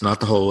 yes. Not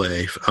the whole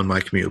way on my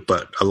commute,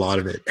 but a lot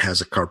of it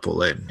has a carpool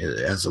lane.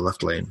 It has a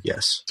left lane,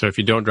 yes. So if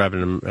you don't drive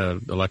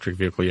an electric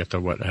vehicle, you have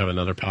to, have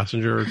another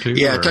passenger or 2?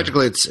 Yeah,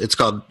 technically it's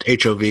called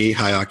HOV,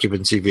 high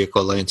occupancy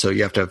vehicle lane, so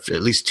you have to have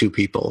at least 2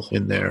 people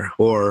in there.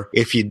 Or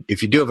if you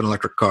do have an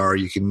electric car,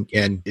 you can,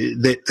 and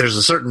there's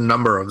a certain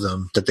number of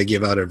them that they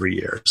give out every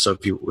year. So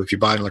if you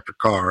buy an electric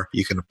car,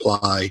 you can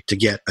apply to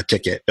get a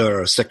ticket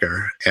or a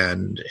sticker,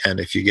 and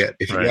if you get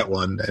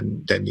one,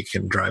 then you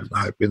can drive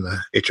in the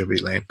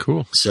HOV lane.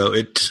 Cool. So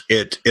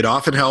it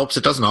often helps.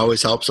 It doesn't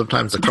always help.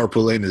 Sometimes the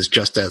carpool lane is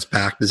just as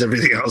packed as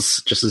everything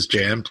else, just as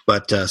jammed.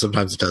 But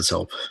sometimes it does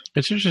help.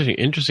 It's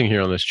interesting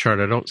here on this chart.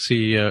 I don't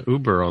see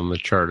Uber on the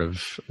chart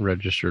of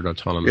registered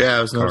autonomous. Yeah,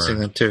 I was noticing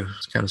that too.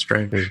 It's kind of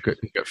strange. You've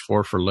got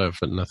 4 for Lyft,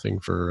 but nothing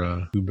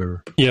for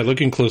Uber. Yeah,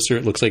 looking closer,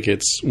 it looks like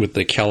it's with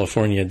the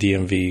California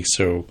DMV.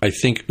 So I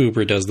think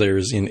Uber does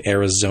theirs in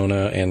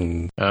Arizona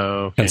and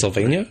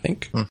Pennsylvania, I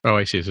think. Oh,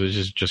 I see. So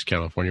it's just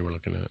California we're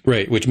looking at.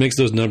 Right, which makes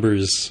those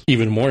numbers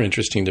even more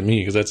interesting to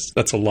me, because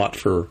that's a lot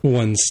for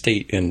one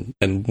state and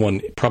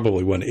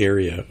probably one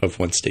area of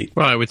one state.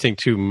 Well, I would think,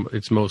 too,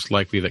 it's most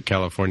likely that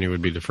California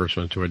would be the first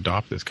one to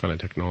adopt this kind of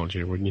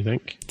technology, wouldn't you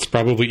think? It's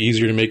probably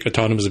easier to make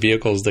autonomous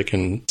vehicles that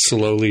can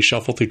slowly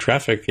shuffle through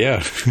traffic. Yeah,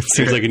 it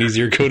seems like an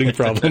easier coding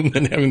problem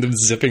than having them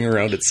zipping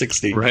around at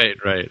 60. Right.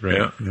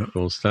 Yeah.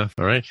 Cool stuff.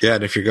 All right. Yeah,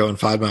 and if you're going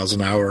 5 miles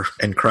an hour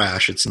and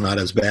crash, it's not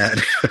as bad.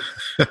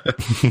 All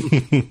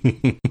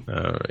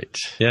right.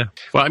 Yeah.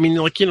 Well, I mean,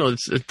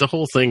 it's the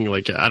whole thing.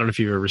 Like, I don't know if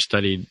you've ever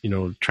studied,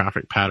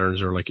 traffic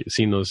patterns or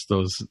seen those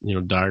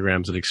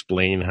diagrams that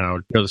explain how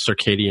the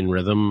circadian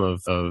rhythm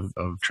of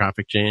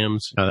traffic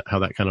jams, how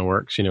that kind of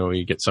works.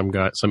 You get some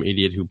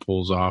idiot who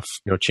pulls off,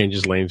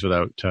 changes lanes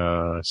without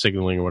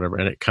signaling or whatever,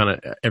 and it kind of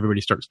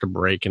everybody starts to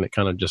brake, and it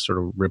kind of just sort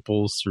of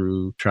ripples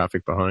through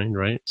traffic behind,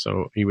 right?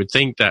 So you would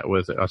think that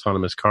with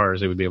autonomous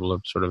cars, they would be able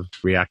to sort of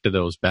react to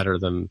those better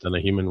than a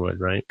human would,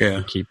 right?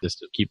 Yeah. And keep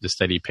the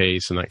steady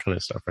pace and that kind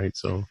of stuff, right?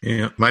 So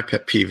yeah, my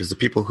pet peeve is the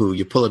people who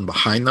you pull in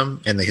behind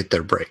them and they hit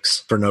their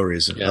brakes for no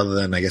reason, other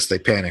than I guess they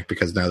panic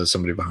because now there's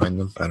somebody behind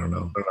them. I don't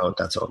know what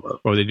that's all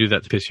about. Or they do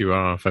that to piss you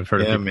off. I've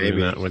heard of people doing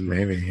that.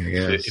 Maybe, I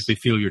guess. If they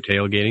feel you're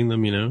tailgating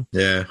them,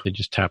 Yeah. They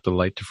just tap the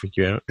light to freak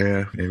you out.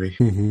 Yeah, maybe.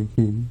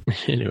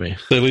 Anyway.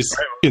 So at least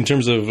in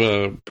terms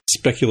of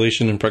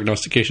speculation and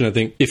prognostication, I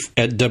think if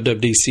at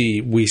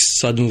WWDC we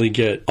suddenly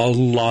get a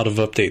lot of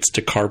updates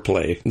to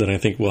CarPlay, then I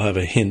think we'll have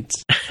a hint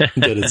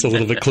that it's a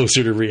little bit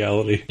closer to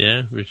reality.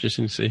 Yeah, we're just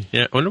going to see.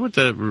 Yeah, I wonder what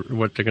they're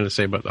going to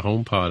say about the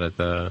HomePod at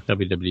the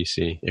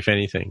WWDC, if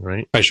anything,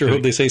 right? I sure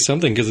hope they say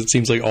something, because it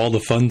seems like all the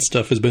fun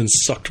stuff has been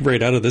sucked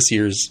right out of this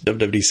year's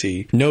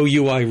WWDC. No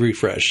UI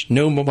refresh,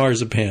 no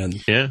marzipan.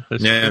 Yeah,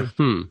 that's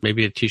true.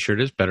 Maybe a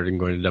T-shirt is better than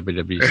going to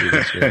WWDC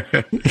this year.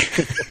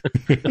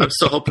 I'm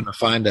still hoping to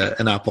find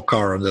an Apple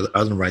car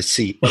under my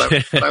seat, but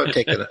I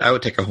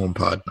would take a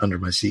HomePod under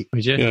my seat.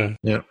 Yeah.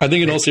 I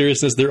think in all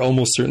seriousness, they're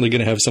almost certainly going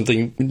to have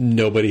something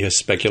nobody has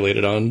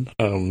speculated on.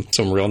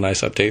 Some real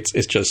nice updates.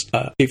 It's just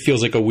it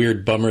feels like a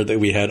weird bummer that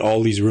we had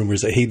all these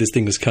rumors that, hey, this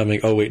thing is coming.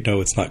 Oh wait,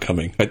 no, it's not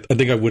coming. I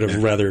think I would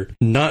have rather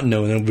not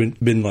known and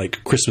been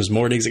like Christmas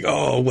mornings, like,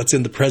 oh, what's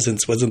in the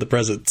presents? What's in the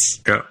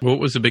presents? Yeah. What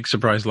was the big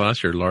surprise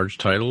last year? Large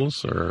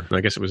titles, or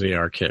I guess it was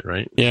ARKit,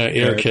 right? Yeah,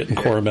 ARKit and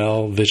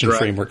CoreML, Vision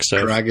Framework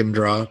stuff. Drag and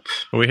drop.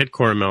 Well, we had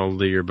CoreML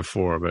the year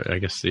before, but I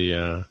guess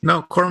the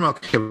no,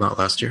 CoreML came out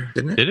last year,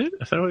 didn't it? Did it?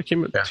 I thought it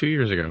came out 2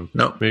 years ago.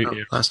 No,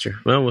 last year.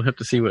 Well, we'll have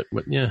to see what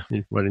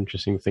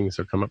interesting things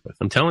they'll come up with.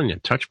 I'm telling you,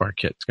 Touch Bar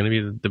Kit. It's going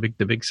to be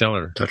the big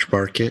seller. Touch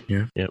Bar Kit,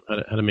 yeah. Yeah,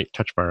 how to make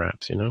Touch Bar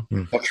apps,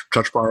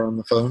 Touch Bar on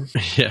the phone.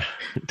 Yeah,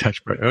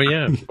 Touch Bar. Oh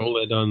yeah,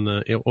 OLED on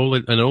the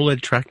an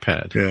OLED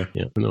trackpad.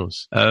 Yeah, who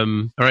knows?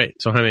 All right.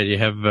 So Jaime, do you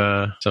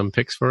have some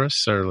picks for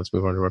us, or let's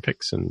move on to our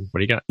picks? And what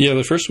do you got? Yeah,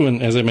 the first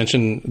one, as I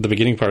mentioned at the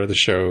beginning part of the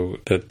show,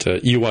 that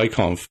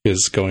UIConf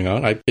is going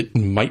on. It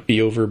might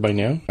be over by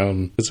now,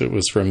 because it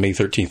was from May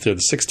 13th to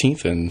the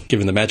 16th, and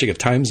given the magic of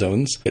time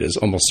zones, it is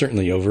almost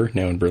certainly over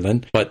now in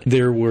Berlin. But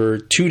there were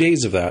 2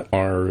 days of that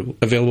are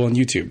available on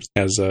YouTube,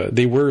 as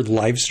they were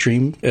live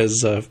streamed,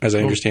 as I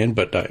understand,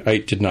 but I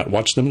did not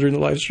watch them during the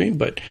live stream.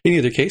 But in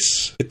either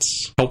case,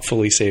 it's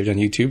helpfully saved on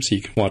YouTube, so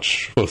you can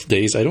watch both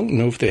days. I don't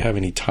know if they have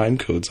any time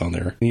codes on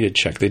there. I need to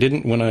check. They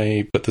didn't when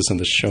I put this in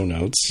the show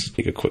notes.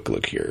 Take a quick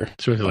look here.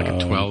 So it's like a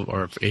 12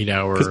 or 8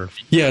 hour.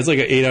 Yeah, it's like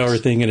an 8 hour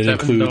thing, and it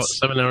includes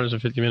 7 hours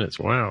and 50 minutes.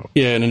 Wow.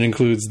 Yeah, and it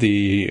includes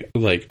the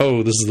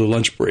this is the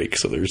lunch break.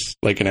 So there's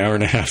like an hour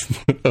and a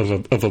half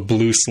of a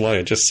blue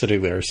slide just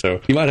sitting there.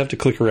 So you might have to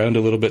click around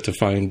a little bit to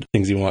find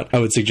things you want. I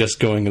would suggest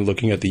going and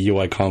looking at the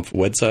UIConf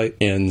website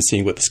and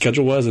seeing what the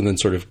schedule was, and then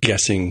sort of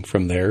guessing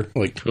from there,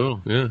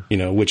 cool,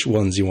 yeah, which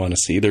ones you want to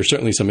see. There's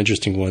certainly some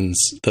interesting ones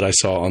that I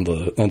saw on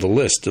the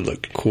list that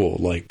look cool.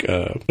 Like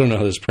I don't know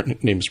how this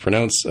name is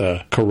pronounced.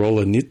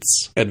 Carola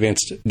Nitz,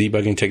 Advanced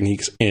Debugging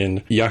Techniques,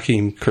 and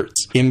Joachim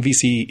Kurtz.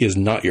 MVC is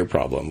not your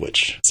problem,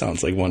 which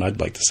sounds like one I'd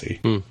like to see.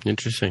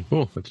 Interesting.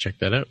 Cool. Let's check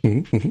that out.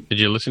 Mm-hmm. Did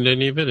you listen to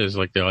any of it? Is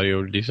the audio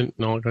audio decent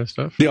and all that kind of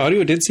stuff? The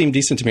audio did seem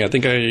decent to me. I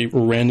think I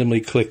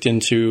randomly clicked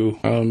into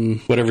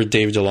whatever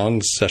Dave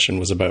DeLong's session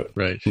was about.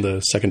 Right.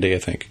 The second day, I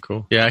think.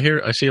 Cool. Yeah,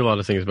 I see a lot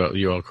of things about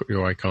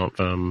UI Conf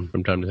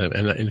from time to time.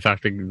 And in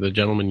fact, the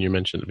gentleman you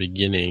mentioned at the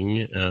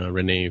beginning,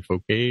 Rene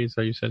Fouquet, is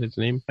how you said his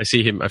name?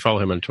 I follow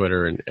him on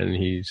Twitter, and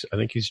I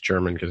think he's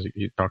German because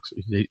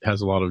he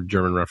has a lot of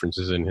German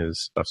references in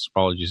his stuff.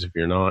 Apologies if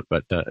you're not,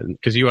 but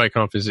because UI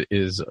Conf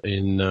is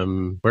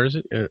in where is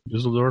it?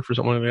 Düsseldorf or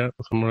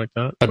something like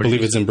that. I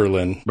believe it's in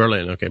Berlin.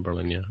 Okay,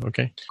 Berlin. Yeah.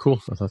 Okay.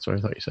 Cool. That's what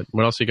I thought you said.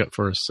 What else you got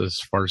for us as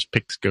far as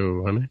picks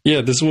go, Jaime?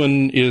 Yeah, this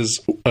one is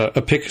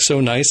a pick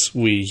so nice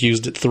we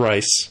used it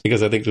thrice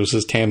because I think this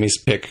was Tammy's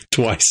pick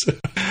twice.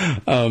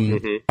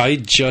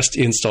 I just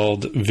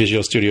installed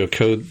Visual Studio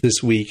Code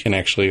this week and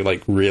actually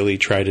really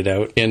tried it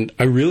out, and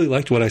I really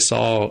liked what I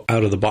saw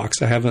out of the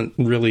box. I haven't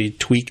really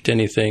tweaked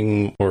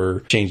anything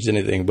or changed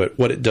anything, but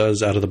what it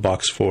does out of the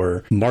box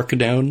for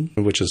Markdown,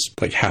 which is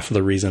half of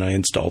the reason I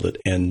installed it,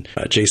 and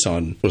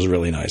JSON was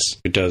really nice.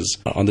 It does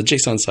on the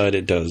JSON side,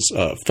 it does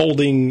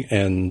folding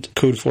and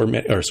code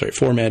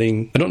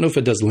formatting. I don't know if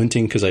it does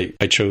linting because I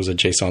chose a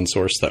JSON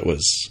source that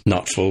was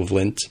not full of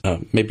lint.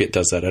 Maybe it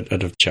does that. I'd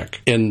have to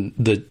check. And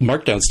the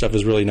Markdown stuff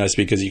is really nice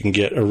because you can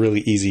get a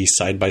really easy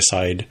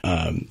side-by-side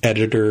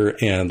editor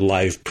and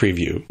live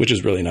preview, which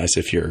is really nice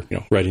if you're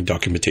writing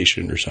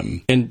documentation or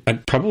something. And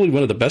probably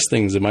one of the best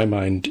things in my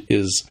mind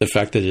is the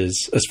fact that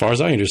as far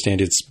as I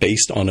understand, it's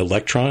based on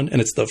Electron,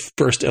 and it's the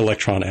first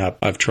Electron app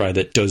I've tried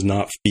that does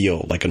not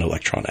feel like an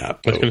Electron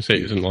app. I was going to say,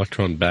 is an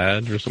Electron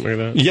bad or something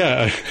like that?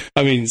 Yeah.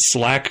 I mean,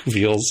 Slack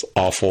feels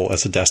awful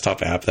as a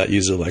desktop app that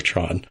uses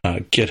Electron.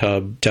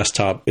 GitHub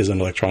desktop is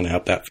an Electron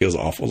app that feels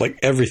awful.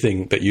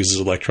 Everything that uses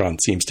Electron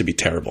seems to be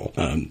terrible.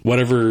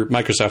 Whatever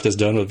Microsoft has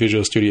done with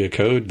Visual Studio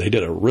Code, they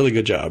did a really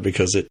good job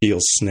because it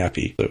feels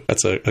snappy. So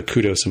that's a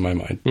kudos in my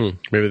mind.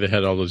 Maybe they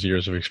had all those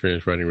years of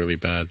experience writing really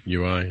bad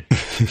UI.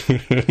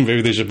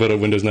 Maybe they should put a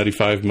Windows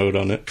 95 mode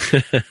on it.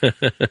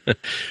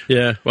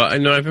 Yeah. Well, I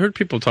know I've heard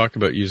people talk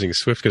about using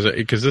Swift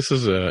because this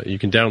is you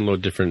can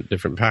download different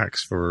packs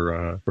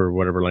for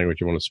whatever language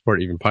you want to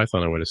support, even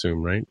Python, I would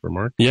assume, right? For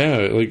Mark?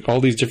 Yeah, all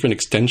these different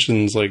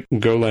extensions like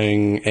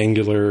Golang,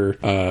 Angular,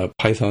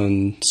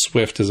 Python,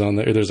 Swift is on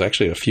there. There's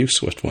actually a few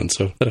Swift ones,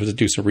 so I'd have to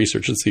do some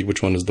research and see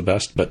which one is the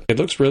best. But it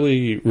looks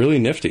really, really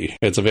nifty.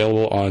 It's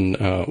available on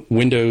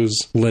Windows,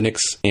 Linux,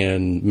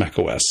 and Mac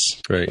OS.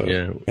 Right, so,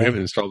 yeah. We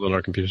haven't installed it on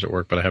our computers at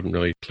work, but I haven't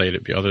really played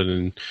it other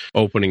than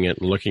opening it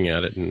and looking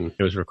at it, and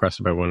it was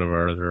requested by one of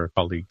our other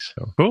colleagues.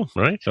 So cool.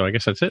 All right. So I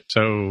guess that's it.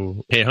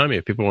 So, hey, Jaime,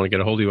 if people want to get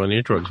a hold of you on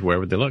the interwebs, where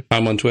would they look?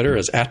 I'm on Twitter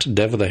as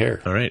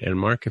 @DevOfTheHair. All right. And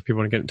Mark, if people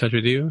want to get in touch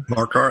with you?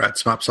 Mark R. at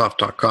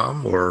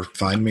smapsoft.com, or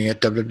find me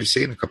at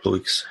WWDC in a couple of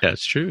weeks.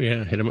 That's true.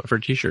 Yeah. Hit him up for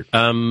a t-shirt.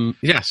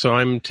 So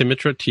I'm Tim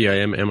Mitra,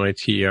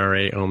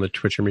 TIMMITRA on the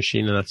Twitcher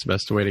machine, and that's the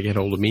best way to get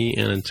hold of me.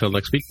 And until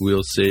next week,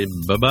 we'll say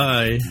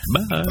bye-bye.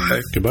 Bye.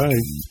 Bye. Goodbye.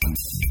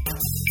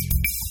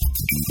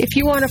 If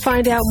you want to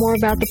find out more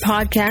about the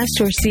podcast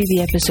or see the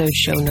episode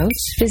show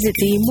notes, visit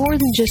the More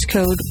Than Just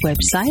Code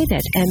website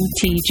at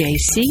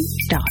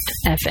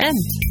mtjc.fm.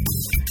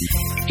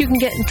 You can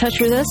get in touch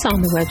with us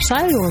on the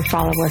website or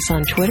follow us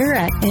on Twitter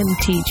at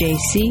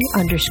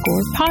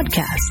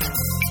mtjc_podcast.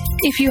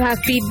 If you have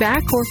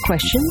feedback or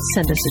questions,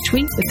 send us a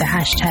tweet with the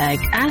hashtag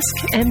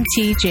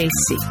AskMTJC.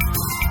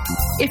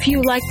 If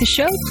you like the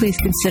show, please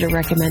consider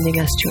recommending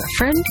us to a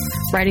friend,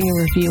 writing a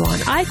review on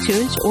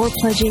iTunes, or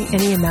pledging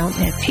any amount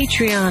at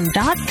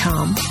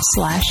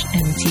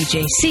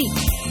patreon.com/mtjc.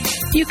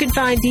 You can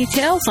find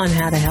details on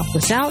how to help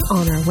us out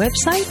on our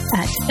website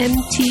at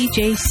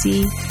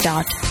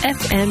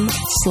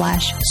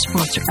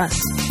mtjc.fm/sponsor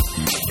us.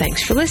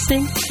 Thanks for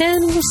listening,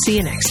 and we'll see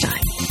you next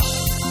time.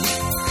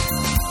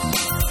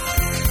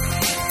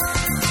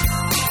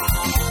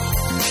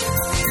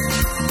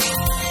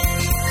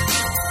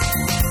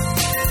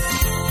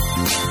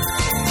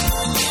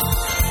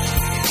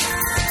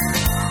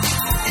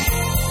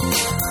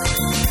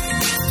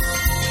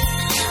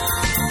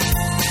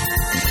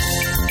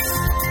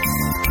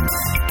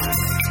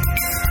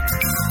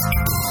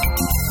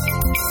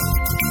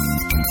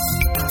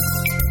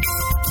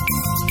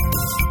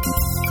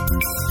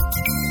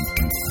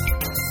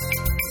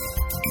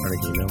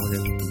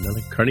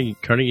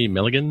 Carnegie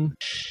Milligan?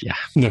 Yeah.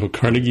 No,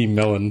 Carnegie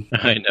Mellon.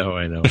 I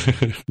know.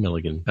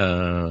 Milligan.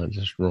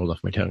 Just rolled off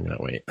my tongue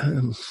that way.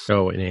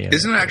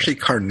 Isn't it actually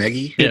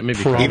Carnegie? Yeah, maybe.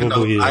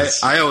 Probably is.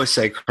 I always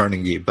say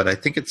Carnegie, but I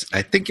think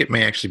it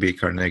may actually be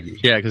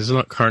Carnegie. Yeah, because it's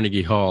not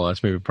Carnegie Hall.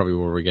 That's probably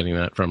where we're getting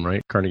that from,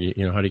 right? Carnegie.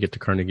 How do you get to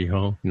Carnegie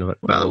Hall? That.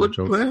 Well, I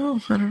don't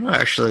know.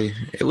 Actually,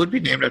 it would be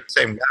named after the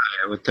same guy,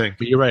 I would think.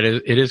 But you're right.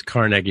 It is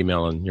Carnegie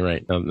Mellon. You're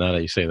right. Now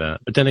that you say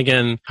that. But then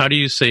again, how do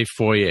you say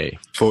foyer?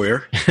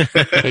 Foyer.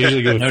 I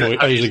usually go with How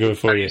do you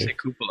foyer. say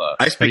cupola?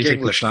 I speak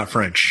English, not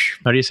French.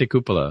 How do you say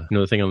cupola? You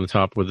know the thing on the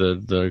top where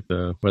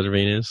the weather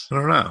vane is? I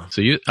don't know.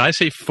 So I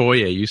say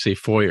foyer, you say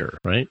foyer,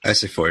 right? I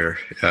say Foyer,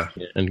 yeah.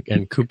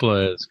 And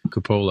cupola is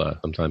cupola.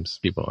 Sometimes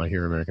I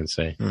hear Americans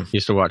say. I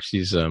used to watch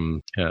these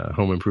home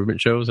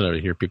improvement shows, and I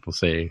would hear people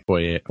say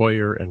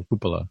foyer and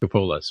cupola,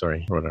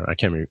 sorry, or whatever. I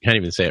can't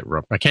even say it.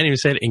 I can't even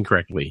say it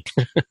incorrectly.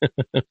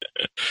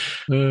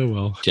 Oh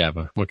well,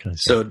 Java. What can I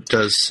say? So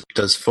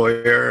does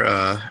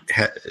Foyer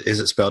is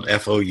it spelled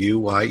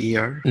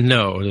Fouyer?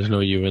 No, there's no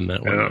U in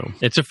that one. No. No.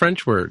 It's a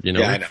French word, you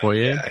know. Yeah, I know.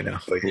 Foyer. Yeah, I know.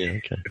 Foyer. Yeah,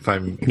 okay.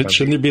 But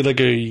shouldn't there be like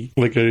a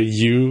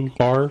U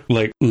R,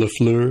 like Le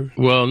Fleur?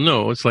 Well,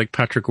 no, it's like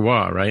Patrick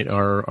Roy, right?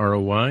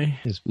 R-O-Y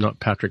is not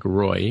Patrick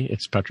Roy.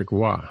 It's Patrick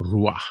Roy.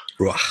 Roy.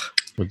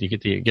 Well, you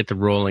get the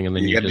rolling, and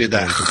then You got to do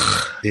just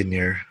that in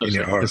your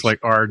R. It's like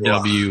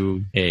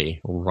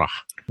R-W-A. Roy.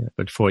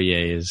 But foyer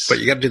is. But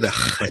you got to do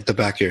that at the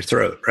back of your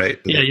throat, right?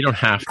 Yeah, you don't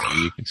have to.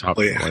 You can stop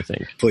it, I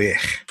think. Foyer.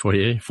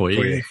 I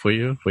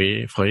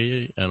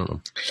don't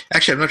know.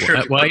 Actually, I'm not sure.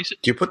 Well, do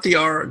you put the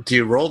R? Do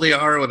you roll the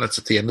R when it's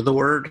at the end of the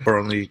word, or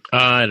only?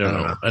 I don't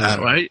know.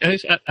 I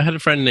had a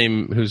friend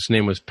whose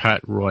name was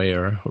Pat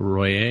Royer.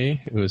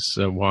 It was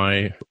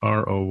Y-R-O-Y-E-R.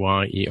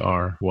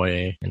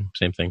 Royer.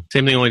 Same thing,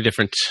 only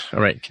different. All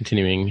right,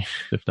 continuing.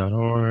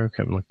 If.org.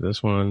 Haven't looked at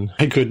this one.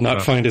 I could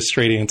not find a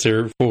straight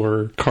answer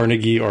for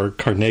Carnegie or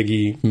Carnegie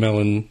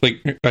Mellon.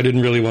 Like, I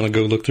didn't really want to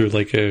go look through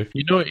like a.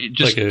 You know,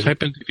 just if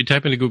you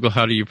type into Google,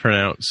 how do you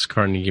pronounce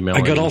Carnegie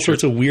Mellon? I got all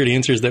sorts of weird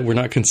answers that were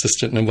not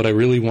consistent, and what I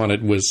really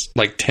wanted was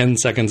like 10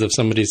 seconds of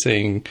somebody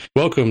saying,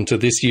 "Welcome to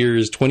this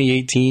year's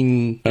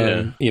 2018,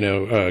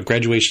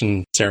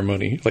 graduation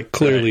ceremony." Like,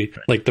 clearly,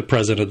 like the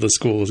president of the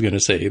school is going to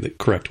say the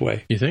correct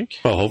way. You think?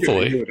 Well,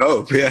 hopefully. You would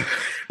hope, yeah.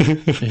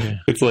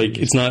 It's like,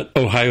 it's not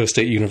Ohio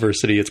State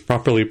University. It's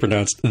properly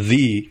pronounced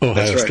the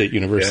Ohio State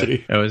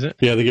University. Yeah. Oh, is it?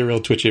 Yeah, they get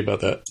real twitchy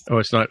about that. Oh,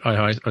 it's not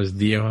Ohio. It's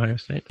the Ohio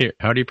State. Here,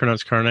 how do you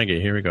pronounce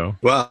Carnegie? Here we go.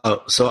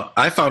 Well, so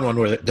I found one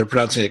where they're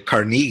pronouncing it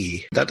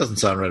Carnegie. That doesn't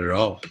sound right at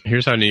all.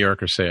 Here's how New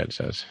Yorkers say it. It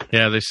says,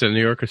 yeah, they said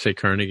New Yorkers say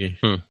Carnegie.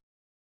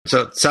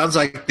 So it sounds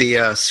like the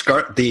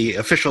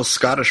official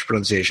Scottish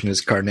pronunciation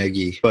is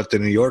Carnegie, but the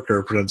New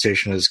Yorker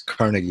pronunciation is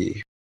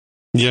Carnegie.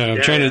 Yeah,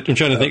 I'm trying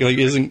to think. Like,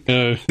 isn't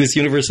this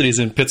university is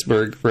in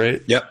Pittsburgh,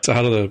 right? Yep. So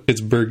how do the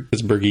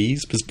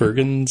Pittsburghans,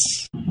 Pittsburghers?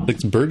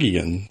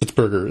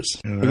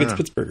 Maybe it's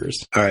Pittsburghers.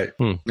 All right,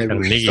 maybe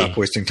we should stop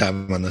wasting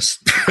time on this.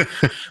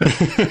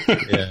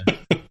 Yeah.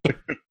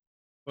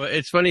 Well,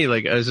 it's funny.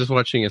 Like, I was just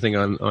watching a thing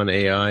on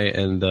AI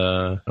and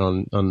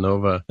on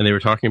Nova, and they were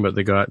talking about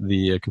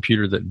the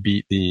computer that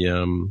beat the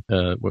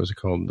what was it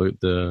called?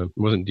 It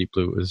wasn't Deep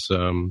Blue. It was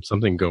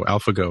something Go.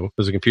 AlphaGo. It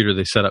was a computer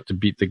they set up to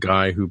beat the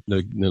guy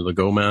the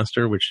Go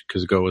master,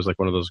 because Go is like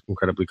one of those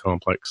incredibly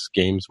complex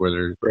games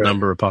where the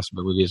number of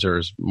possibilities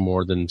are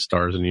more than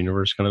stars in the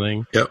universe, kind of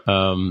thing. Yep.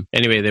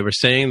 Anyway, they were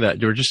saying that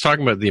they were just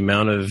talking about the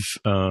amount of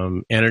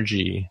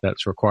energy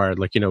that's required.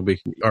 Like,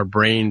 our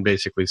brain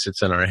basically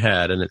sits in our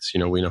head, and it's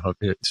we know how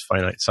it's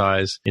finite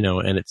size,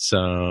 and it's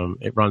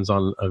it runs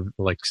on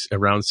like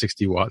around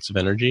 60 watts of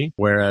energy,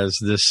 whereas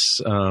this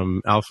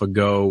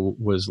AlphaGo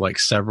was like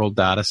several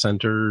data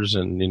centers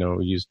and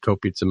used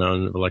copious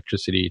amount of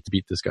electricity to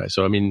beat this guy.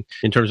 So I mean,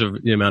 in terms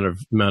of the amount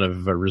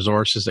of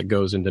resources that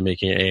goes into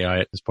making AI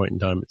at this point in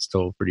time, it's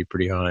still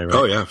pretty high, right?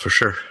 Oh yeah, for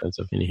sure.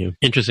 Anywho,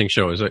 interesting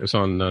show. It's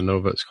on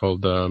Nova. It's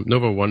called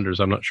Nova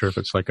Wonders. I'm not sure if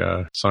it's like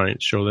a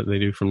science show that they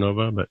do from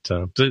Nova, but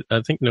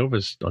I think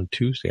Nova's on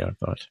Tuesday. I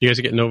thought you guys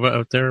get Nova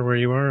out there where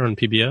you are on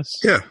PBS?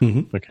 Yeah.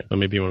 Mm-hmm. Okay. So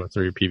maybe you want to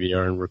throw your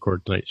PVR and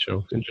record tonight's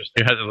show.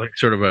 Interesting. It has like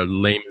sort of a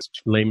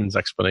layman's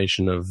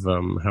explanation of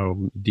how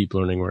deep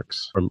learning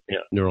works from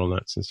neural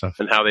nets and stuff,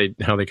 and how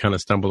they kind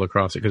of stumble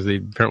across it, because they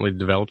apparently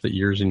developed it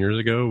years and years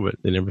ago, but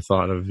they never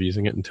thought of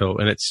using it and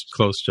it's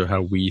close to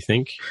how we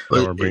think.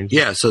 Well, our brains.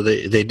 Yeah. So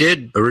they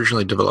did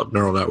originally develop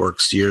neural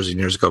networks years and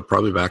years ago,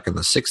 probably back in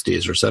the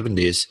 60s or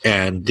 70s,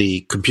 and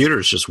the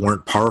computers just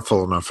weren't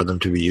powerful enough for them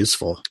to be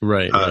useful.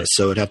 Right.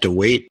 So it had to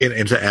wait. And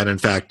in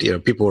fact,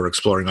 people were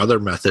exploring other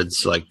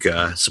methods like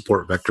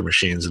support vector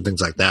machines and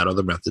things like that,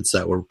 other methods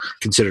that were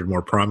considered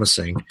more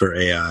promising for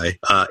AI,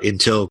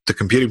 until the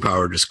computing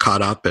power just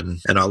caught up, and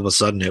all of a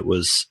sudden it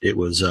was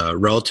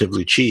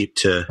relatively cheap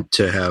to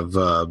have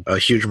a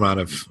huge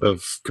amount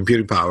of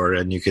computing power,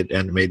 and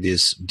it made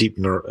these deep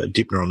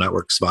neural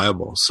networks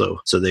viable. So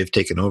they've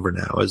taken over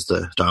now as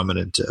the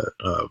dominant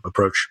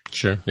approach.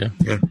 Sure. Yeah.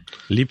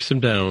 Leaps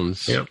and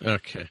downs. Yep.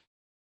 Okay.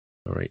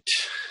 All right.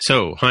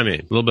 So, Jaime,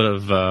 a little bit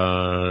of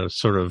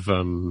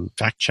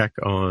fact check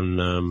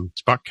on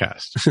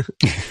Spotcast.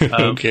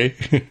 Okay.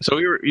 So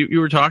you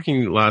were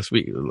talking last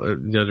week,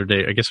 the other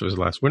day. I guess it was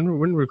when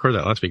we recorded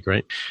that last week,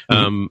 right?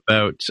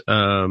 About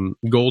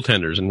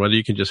goaltenders and whether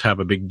you can just have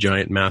a big,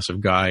 giant, massive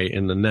guy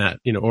in the net,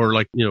 or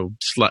like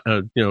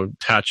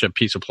attach a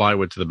piece of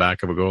plywood to the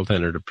back of a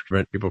goaltender to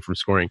prevent people from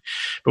scoring.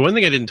 But one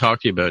thing I didn't talk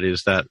to you about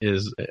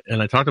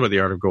and I talked about the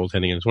art of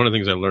goaltending, and it's one of the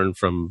things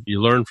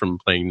you learn from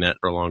playing net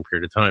for a long period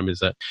period of time, is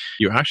that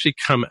you actually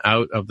come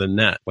out of the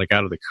net, like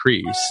out of the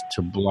crease,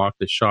 to block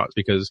the shots,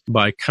 because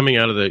by coming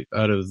out of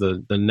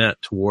the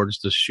net towards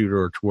the shooter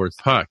or towards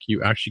the puck,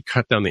 you actually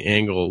cut down the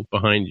angle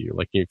behind you.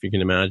 Like if you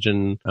can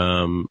imagine,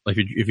 like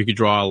if you could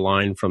draw a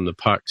line from the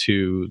puck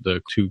to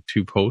the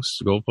two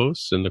posts, goal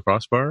posts in the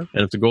crossbar,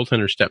 and if the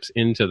goaltender steps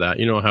into that,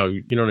 you know what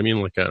I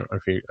mean? Like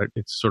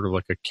it's sort of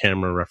like a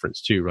camera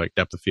reference too, like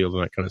depth of field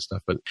and that kind of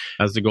stuff. But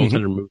as the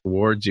goaltender moves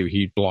towards you,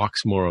 he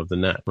blocks more of the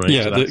net, right?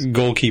 Yeah, so the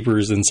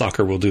goalkeepers in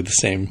soccer will do the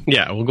same.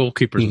 Yeah, well,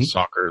 goalkeepers in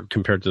soccer,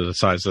 compared to the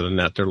size of the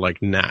net, they're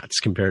like gnats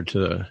compared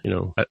to,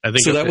 I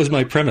think. So that was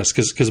my premise,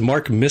 because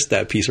Mark missed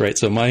that piece, right?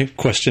 So my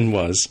question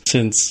was,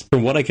 since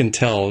from what I can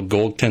tell,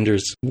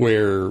 goaltenders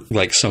wear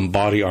like some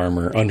body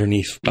armor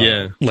underneath,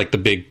 like the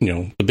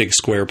big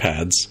square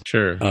pads.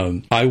 Sure.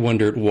 I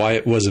wondered why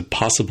it wasn't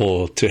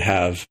possible to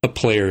have a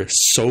player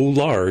so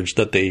large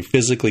that they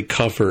physically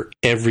cover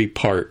every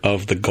part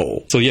of the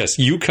goal. So yes,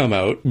 you come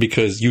out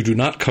because you do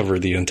not cover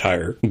the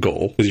entire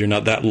goal because you're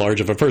not that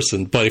large of a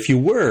person. But if you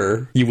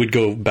were, you would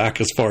go back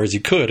as far as you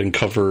could and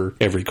cover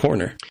every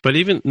corner. But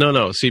even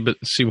See,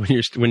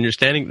 when you're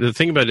standing, the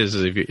thing about it is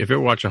if you ever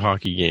watch a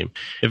hockey game,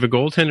 if a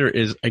goaltender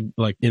is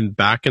like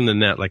back in the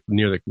net, like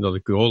near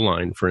the goal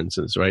line, for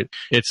instance, right?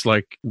 It's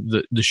like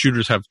the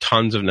shooters have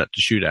tons of net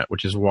to shoot at,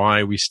 which is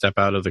why we step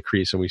out of the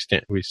crease and we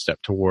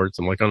step towards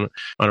them. Like on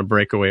a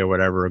breakaway or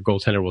whatever, a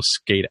goaltender will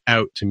skate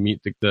out to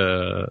meet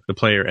the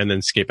player and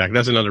then skate back.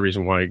 That's another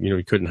reason why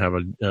we couldn't have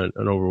an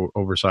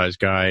oversized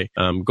guy.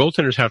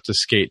 Goaltenders have to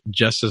skate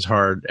just as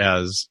hard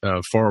as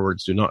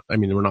forwards do. Not, I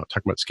mean, we're not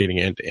talking about skating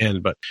end to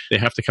end, but they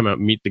have to come out,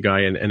 meet the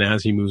guy, and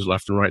as he moves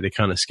left and right, they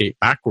kind of skate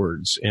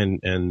backwards and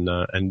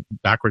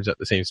backwards at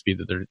the same speed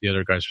that the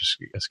other guys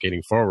are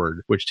skating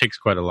forward, which takes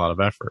quite a lot of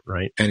effort,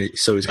 right? And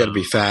so he's got to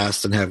be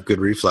fast and have good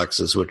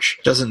reflexes, which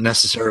doesn't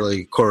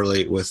necessarily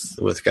correlate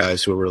with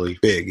guys who are really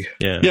big.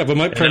 Yeah, but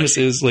my premise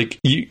is like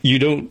you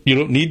don't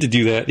need to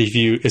do that if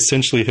you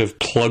essentially have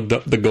plugged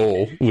up the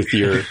goal with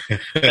your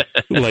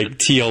like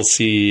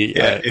TLC.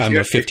 I'm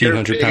a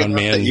 1,500-pound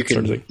man.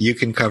 You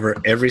can cover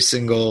every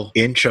single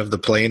inch of the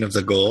plane of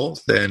the goal.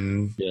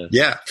 Then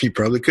you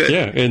probably could.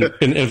 Yeah, and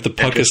if the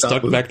puck is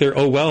stuck back there,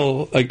 oh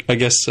well, I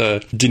guess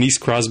Denise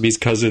Crosby's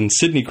cousin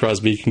Sidney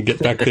Crosby can get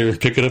back there and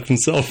pick it up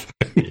himself.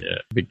 Yeah,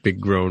 big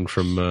groan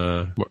from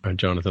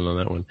Jonathan on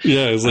that one.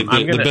 Yeah, it's like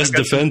the best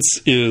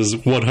defense is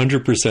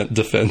 100%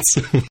 defense.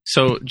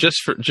 So just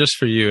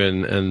for you,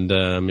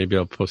 and maybe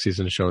I'll post these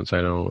in the show notes.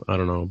 I don't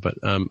know, but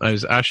I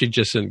was actually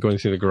just going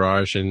through the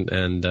garage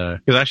and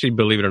because actually,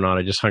 believe it or not,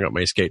 I just hung up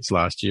my skates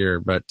last year,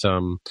 but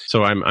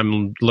so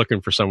I'm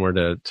looking for somewhere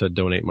to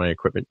donate my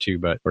equipment to,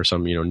 but or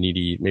some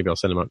needy, maybe I'll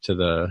send them up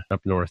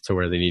north to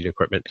where they need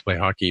equipment to play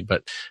hockey.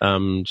 But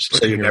so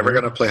you're never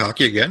going to play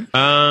hockey again?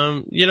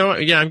 I'm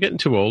getting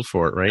too old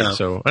for it, right? No.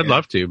 So I'd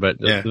love to, but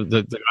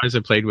the guys I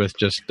played with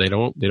they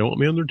don't want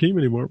me on their team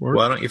anymore. Mark.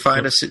 Why don't you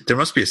find there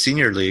must be a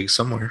senior league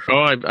somewhere?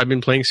 Oh, I've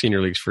been playing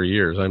senior leagues for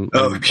years.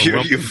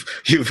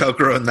 You've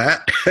outgrown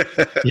that.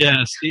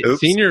 Yeah,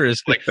 senior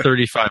is like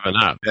 35 and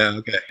up. Yeah,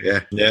 okay,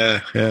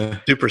 yeah,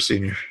 super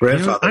senior.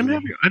 Grandfather. I don't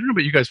know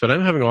about you guys, but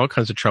I'm having all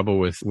kinds of trouble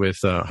with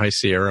High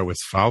Sierra with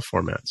file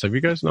formats. Have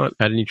you guys not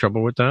had any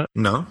trouble with that?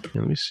 No.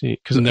 Let me see.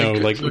 Can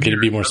you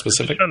be more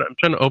specific? I'm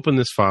trying to open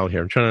this file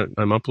here.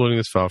 I'm uploading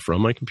this file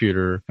from my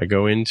computer. I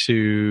go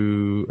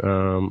into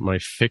my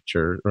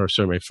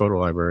photo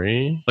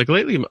library. Like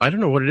lately, I don't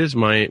know what it is.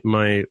 My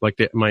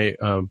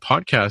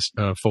podcast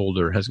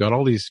folder has got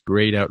all these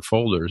grayed out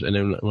folders, and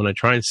then when I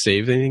try and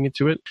save anything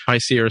into it, High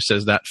Sierra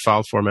says that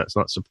file format's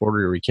not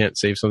supported, or we can't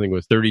save something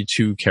with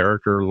 32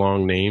 character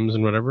long names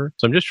and whatever.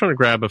 So I'm just trying to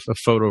grab a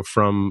photo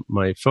from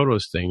my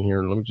photos thing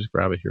here. Let me just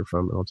grab it here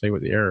and I'll tell you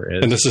what the error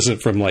is. And this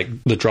isn't from like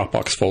the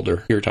Dropbox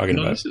folder you're talking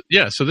about.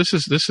 So this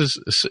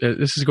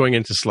is going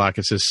into Slack.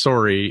 It says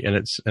sorry,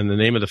 and the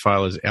name of the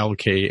file is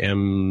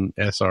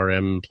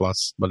LKMSRM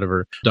plus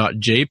whatever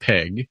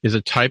 .jpeg is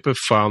a type of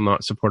file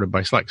not supported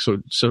by Slack.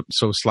 So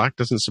Slack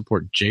doesn't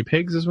support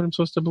JPEGs, is what I'm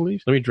supposed to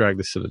believe. Let me drag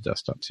this to the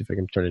desktop, see if I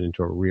can turn it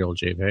into a real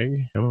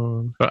JPEG. Come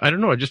on. But I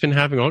don't know. I've just been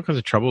having all kinds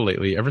of trouble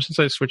lately, ever since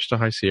I switched to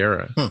High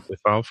Sierra with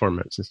file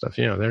formats and stuff.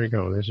 Yeah, there you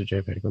go. There's a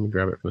JPEG. Let me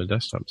grab it from the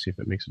desktop and see if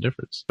it makes a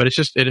difference. But I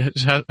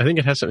think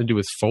it has something to do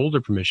with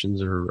folder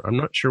permissions, or I'm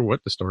not sure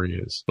what the story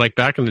is. Like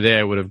back in the day,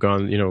 I would have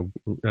gone,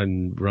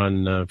 and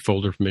run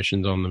folder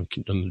permissions on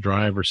the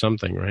drive or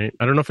something, right?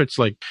 I don't know if it's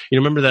like,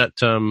 remember that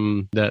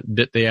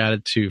bit they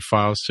added to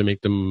files to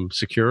make them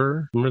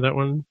secure? Remember that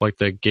one? Like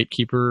the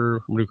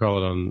Gatekeeper. What do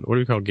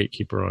we call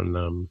Gatekeeper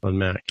on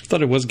Mac? I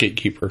thought it was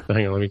Gatekeeper.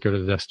 Hang on, let me go to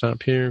the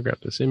desktop here. Grab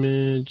this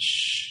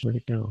image. Where'd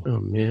it go? Oh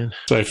man!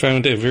 So I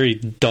found a very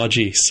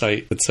dodgy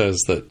site that says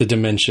that the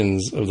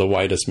dimensions of the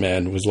widest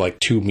man was like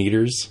 2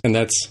 meters, and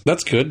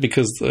that's good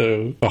because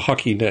a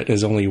hockey net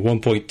is only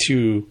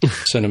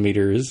 1.2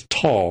 centimeters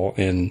tall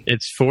and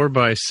it's 4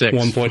 by 6,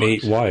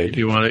 1.8 wide.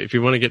 If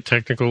you want to get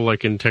technical,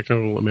 like in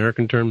technical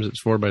American terms,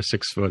 it's 4 by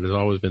 6 foot. It's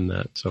always been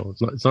that. So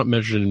it's not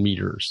measured in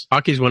meters.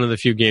 Hockey's one of the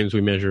few games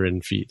we measure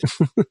in feet.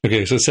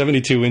 Okay, so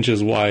 72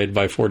 inches wide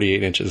by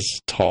 48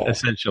 inches tall. tall.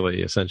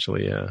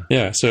 Essentially, yeah.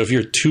 Yeah, so if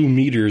you're 2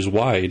 meters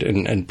wide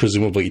and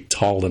presumably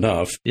tall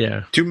enough,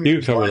 2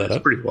 meters cover wide that is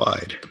up. pretty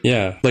wide.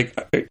 Yeah, like,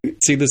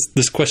 see,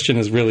 this question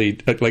is really,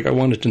 like, I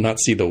wanted to not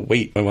see the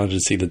weight, I wanted to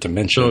see the So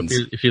dimensions.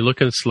 if you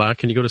look in Slack,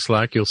 can you go to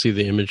Slack? You'll see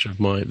the image of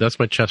that's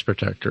my chest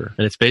protector,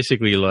 and it's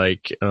basically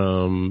like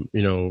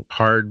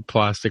hard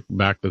plastic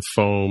backed with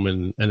foam,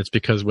 and it's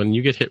because when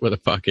you get hit with a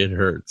puck, it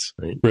hurts.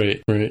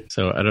 Right. Right.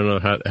 So I don't know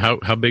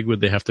how big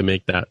would they have to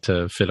make that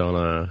to fit on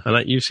a?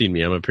 And you've seen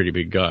me; I'm a pretty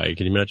big guy.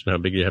 Can you imagine how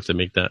big you have to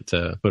make that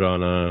to put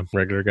on a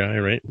regular guy?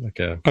 Right?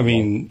 I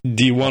mean,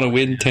 do you want to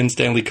win 10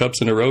 Stanley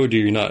Cups in a row? Or do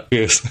you not?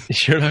 Because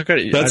you're not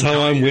gonna. That's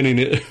how I'm winning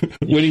it.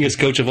 Winningest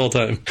coach of all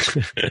time.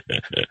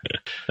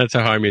 That's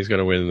how Jaime is going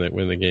to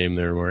win the game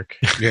there, Mark.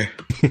 Yeah.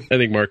 I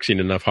think Mark's seen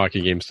enough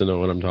hockey games to know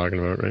what I'm talking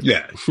about, right?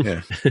 Yeah.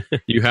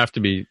 You have to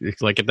be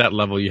like at that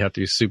level. You have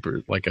to be a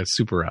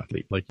super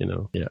athlete,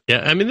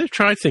 Yeah. I mean, they've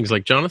tried things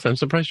like Jonathan. I'm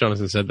surprised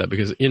Jonathan said that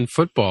because in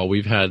football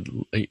we've had.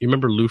 You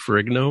remember Lou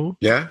Ferrigno?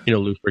 Yeah.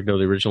 Lou Ferrigno,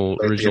 the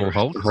original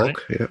Hulk. Right?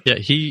 Yeah.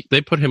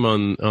 They put him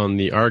on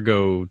the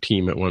Argo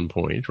team at one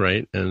point,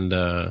 right? And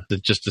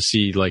just to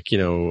see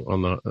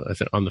on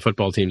the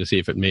football team to see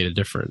if it made a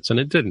difference, and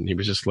it didn't. He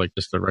was just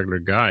a regular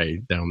guy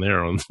down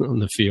there on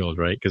the field,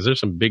 right? Because there's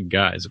some big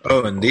guys.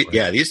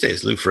 These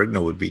days Lou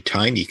Ferrigno would be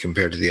tiny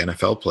compared to the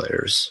NFL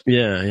players.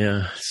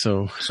 Yeah.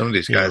 So some of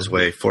these guys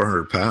weigh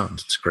 400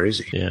 pounds. It's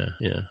crazy. Yeah.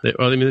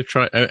 They've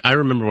tried. I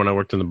remember when I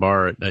worked in the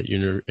bar at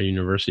York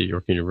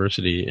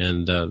University,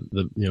 and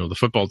the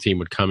football team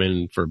would come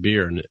in for a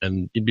beer,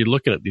 and you'd be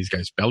looking at these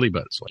guys' belly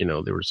buttons.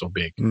 They were so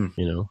big,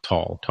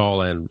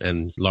 tall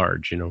and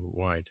large,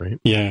 wide, right?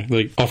 Yeah,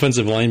 like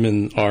offensive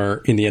linemen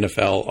are in the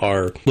NFL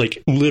are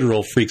like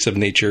literal freaks of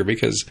nature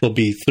because they'll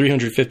be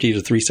 350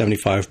 to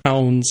 375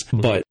 pounds,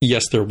 but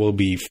yes, there will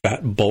be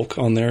fat bulk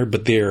on there,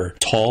 but they're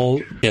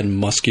tall and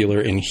muscular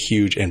and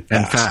huge and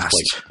fast.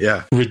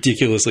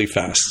 Ridiculously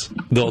fast.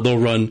 They'll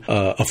run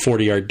a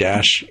 40-yard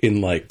dash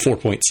in like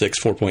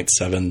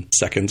 4.7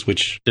 seconds,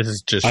 which this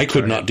is just I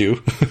could not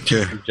do.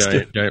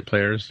 giant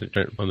players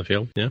on the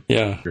field. Yeah.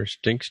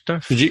 Interesting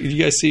stuff. Did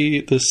you guys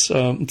see this?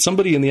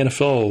 Somebody in the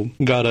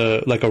NFL got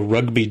a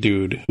rugby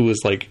dude who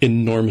was like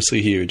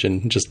enormously huge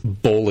and just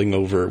bowling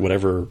over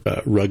whatever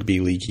rugby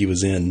league he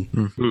was in.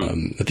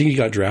 Mm-hmm. I think he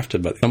got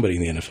drafted by somebody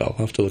in the NFL.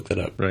 I'll have to look that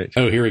up. Right.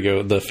 Oh, here we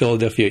go. The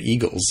Philadelphia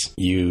Eagles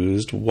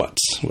used what?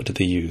 What did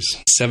they use?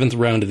 7th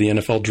round of the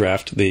NFL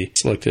draft, they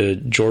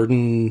selected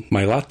Jordan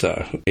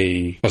Mailata,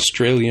 a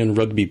Australian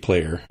rugby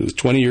player who's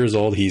 20 years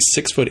old. He's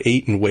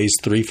 6'8" and weighs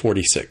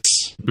 346.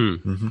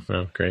 Mm-hmm.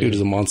 Oh, great. Dude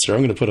is a monster. I'm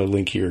going to put a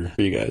link here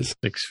for you guys.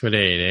 6'8",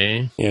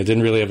 eh? Yeah, I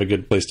didn't really have a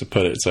good place to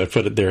put it, so I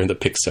put it there in the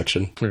picks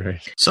section.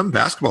 Right. Some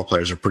basketball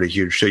players are pretty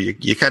huge, so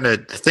you kind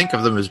of think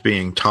of them as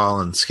being tall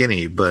and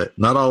skinny, but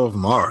not all of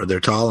them are. They're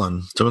tall,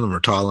 and some of them are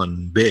tall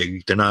and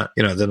big. They're not,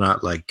 they're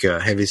not like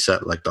heavy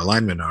set like the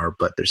linemen are,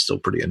 but they're still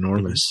pretty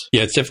enormous.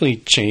 Yeah, it's definitely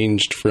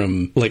changed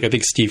from, like, I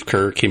think Steve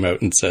Kerr came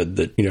out and said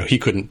that, he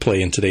couldn't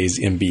play in today's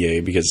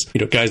NBA because,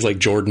 guys like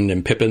Jordan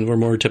and Pippen were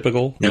more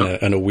typical,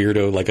 and a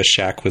weirdo like a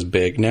Shaq was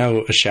big. Now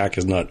a Shaq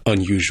is not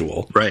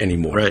unusual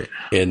anymore. Right.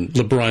 And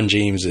LeBron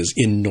James is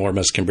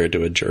enormous compared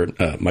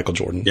to Michael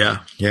Jordan. Yeah.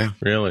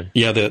 Really?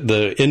 Yeah,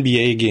 the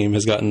NBA game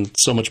has gotten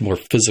so much more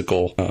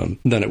physical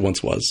than it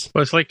once was.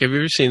 Well, it's like, have you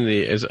ever seen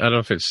I don't know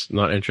if it's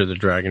not Enter the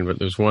Dragon, but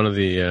there's one of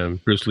the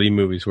Bruce Lee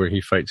movies where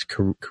he fights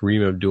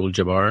Kareem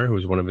Abdul-Jabbar, who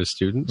was one of his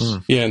students.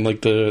 Yeah, and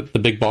like the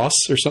Big Boss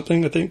or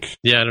something, I think.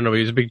 Yeah, I don't know.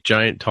 He was a big,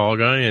 giant, tall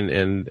guy, and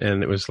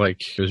it was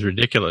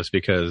ridiculous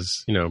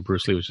because,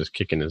 Bruce Lee was just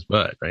kicking his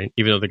butt, right?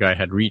 Even though the guy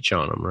had reach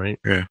on him, right?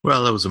 Yeah.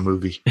 Well, that was a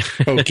movie.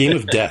 Game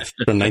of Death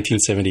from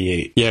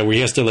 1978. Yeah, where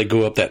he has to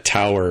go up that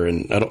tower,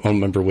 and I don't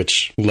remember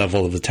which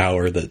level of the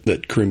tower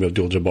that Kareem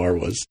Abdul-Jabbar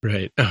was.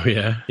 Right. Oh,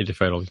 yeah. He had to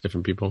fight all these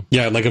different people.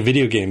 Yeah, like a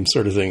video game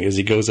sort of thing, as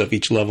he goes up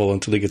each level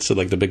until he gets to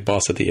the big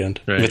boss at the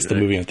end. Right, That's the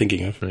movie I'm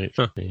thinking of. Right.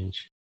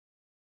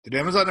 Did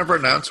Amazon ever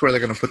announce where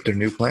they're going to put their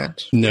new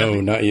plant?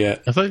 No, not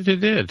yet. I thought they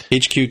did.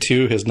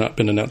 HQ2 has not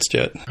been announced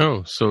yet.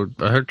 Oh, so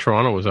I heard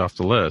Toronto was off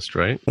the list,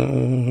 right? I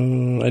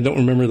don't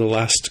remember the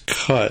last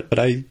cut, but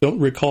I don't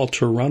recall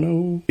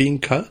Toronto being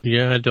cut.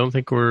 Yeah, I don't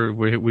think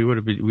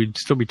we'd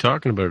still be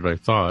talking about it. I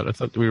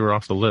thought we were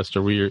off the list,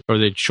 or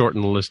they'd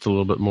shortened the list a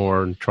little bit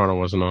more, and Toronto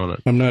wasn't on it.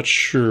 I'm not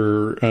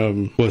sure.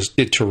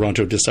 Did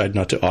Toronto decide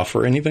not to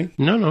offer anything?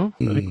 No.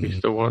 I think we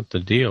still want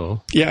the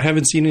deal. Yeah, I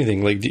haven't seen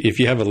anything. Like, if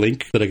you have a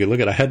link that I could look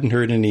at, I hadn't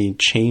heard any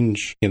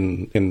change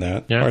in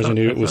that. Yeah, as far as I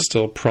knew, it was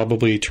still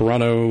probably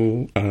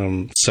Toronto,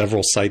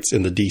 several sites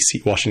in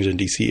the Washington,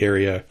 D.C.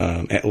 area,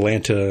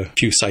 Atlanta, a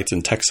few sites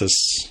in Texas.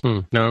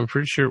 No, I'm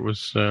pretty sure it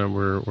was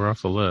we're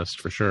off the list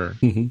for sure.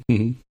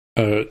 Mm-hmm.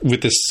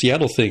 With this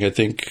Seattle thing, I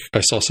think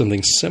I saw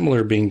something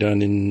similar being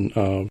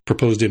done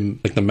proposed in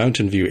like the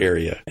Mountain View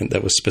area, and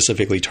that was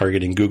specifically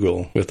targeting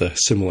Google with a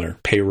similar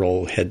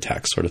payroll head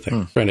tax sort of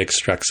thing, trying to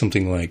extract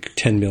something like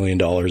 $10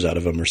 million out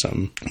of them or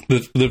something.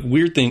 The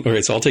weird thing, all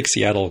right, so I'll take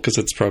Seattle because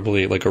it's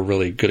probably like a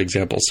really good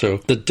example. So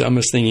the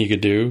dumbest thing you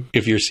could do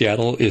if you're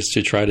Seattle is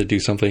to try to do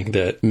something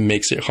that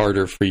makes it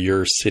harder for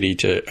your city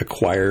to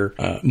acquire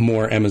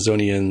more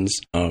Amazonians,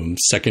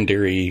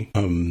 secondary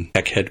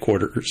tech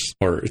headquarters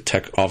or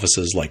tech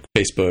offices like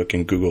Facebook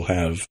and Google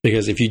have.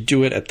 Because if you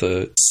do it at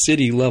the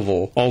city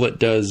level, all it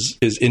does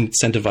is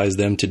incentivize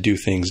them to do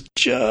things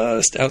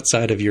just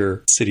outside of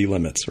your city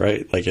limits,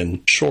 right? Like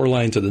in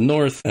Shoreline to the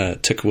north,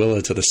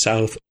 Tukwila to the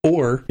south,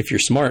 or if you're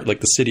smart, like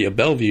the city of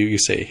Bellevue, you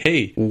say,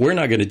 hey, we're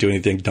not going to do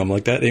anything dumb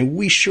like that, and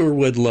we sure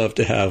would love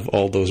to have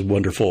all those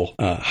wonderful,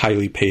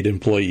 highly paid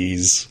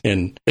employees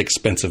in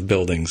expensive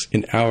buildings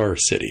in our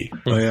city.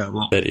 Oh, yeah.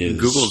 Well, that is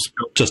Google's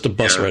just a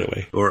bus right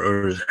away.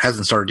 Or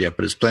hasn't started yet,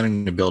 but is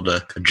planning to build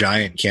a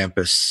giant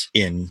campus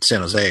in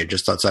San Jose,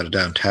 just outside of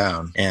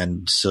downtown.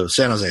 And so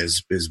San Jose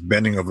is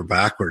bending over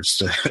backwards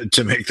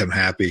to make them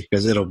happy,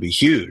 because it'll be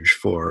huge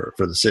for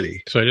the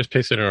city. So I just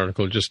pasted an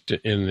article just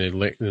in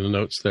the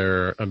notes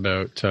there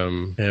about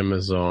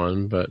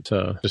Amazon, but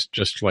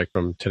just like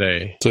from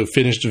today. So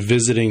finished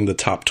visiting the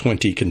top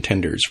 20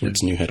 contenders for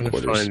its new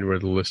headquarters. I'm find where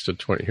the list of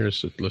 20.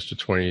 Here's the list of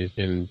 20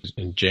 in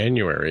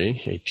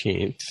January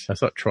 18th. I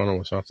thought Toronto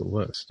was off the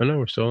list. No,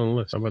 we're still on the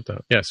list. How about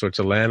that? Yeah, so it's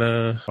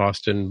Atlanta,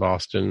 Austin,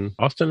 Boston,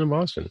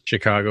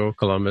 Chicago,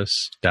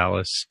 Columbus,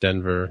 Dallas,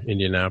 Denver,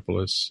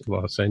 Indianapolis,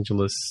 Los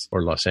Angeles,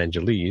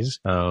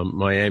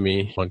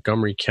 Miami,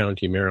 Montgomery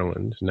County,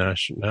 Maryland,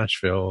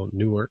 Nashville,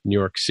 New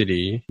York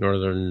City,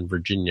 Northern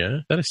Virginia.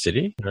 Is that a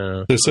city?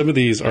 So some of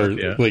these are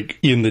like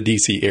in the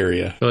DC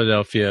area.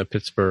 Philadelphia,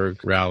 Pittsburgh,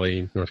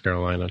 Raleigh, North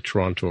Carolina,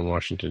 Toronto, and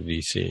Washington,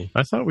 D.C.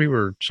 I thought we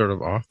were sort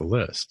of off the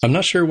list. I'm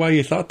not sure why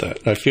you thought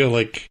that. I feel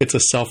like it's a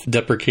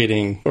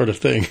self-deprecating sort of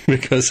thing,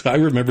 because I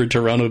remember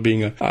Toronto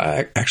being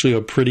actually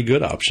a pretty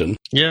good option.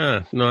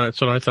 Yeah, no, that's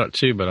what I thought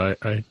too, but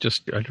I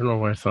don't know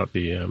why I thought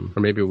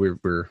or maybe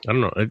we're I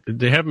don't know.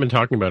 They haven't been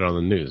talking about it on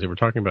the news. They were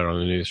talking about it on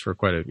the news for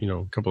quite a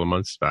couple of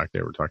months back.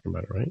 They were talking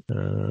about it, right?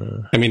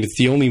 I mean, it's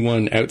the only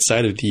one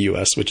outside of the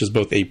U.S., which is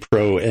both a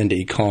pro and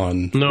a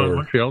con. No,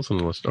 Montreal's on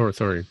the list. Oh,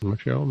 sorry,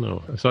 Montreal?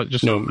 No. I thought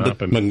just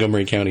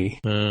Montgomery County.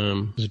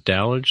 Is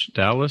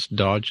Dallas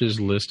dodges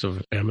list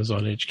of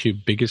Amazon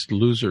HQ biggest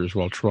losers,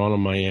 while Toronto,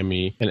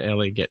 Miami, and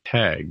LA get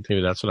tagged.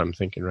 Maybe that's what I'm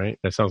thinking, right?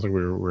 That sounds like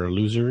we're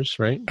losers,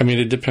 right? I mean,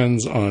 it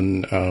depends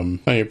on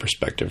your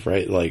perspective,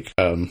 right? Like,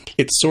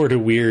 it's sort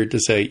of weird to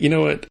say, you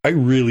know what, I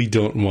really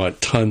don't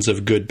want tons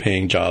of good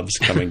paying jobs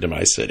coming to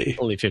my city.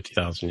 Only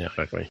 50,000, yeah,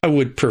 exactly. I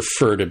would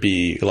prefer to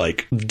be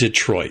like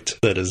Detroit,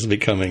 that is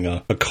becoming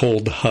a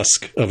cold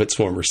husk of its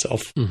former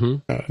self.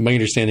 Mm-hmm. My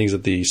understanding is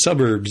that the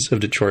suburbs of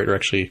Detroit are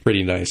actually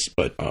pretty nice,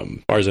 but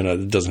ours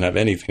doesn't have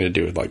anything to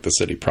do with like the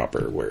city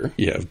proper, where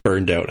you have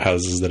burned out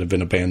houses that have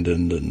been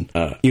abandoned, and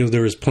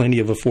there is plenty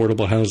of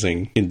affordable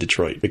housing in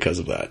Detroit because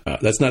of that.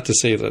 That's not to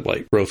say that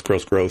like growth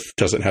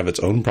doesn't have its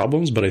own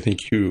problems, but I think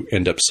you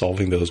end up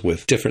solving those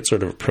with different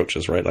sort of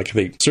approaches, right? Like I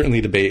think certainly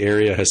the Bay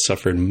Area has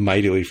suffered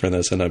mightily from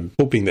this, and I'm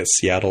hoping that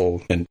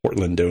Seattle and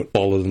Portland don't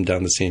follow them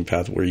down the same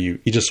path, where you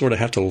just sort of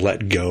have to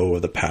let go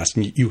of the past,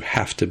 and you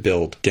have to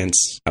build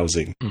dense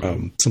housing.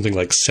 Mm-hmm. Something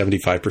like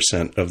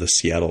 75% of the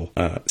Seattle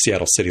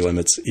city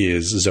limits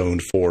is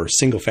zoned for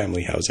single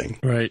family housing.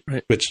 Right.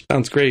 Which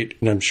sounds great,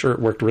 and I'm sure it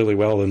worked really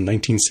well in the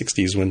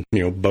 1960s when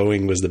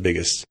Boeing was the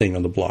biggest thing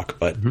on the block.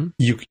 But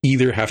you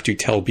either have to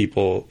tell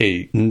people,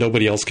 hey,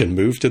 nobody else can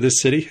move to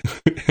this city,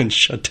 and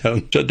shut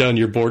down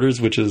your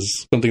borders, which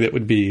is something that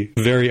would be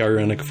very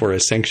ironic for a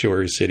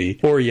sanctuary city,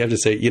 or you have to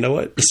say, you know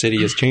what, the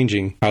city is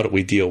changing. How do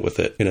we deal with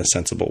it in a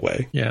sensible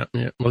way? Yeah.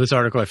 Well, this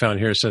article I found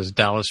here says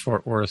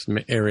Dallas-Fort Worth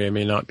area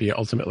may not be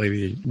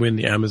ultimately win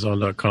the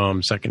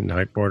Amazon.com second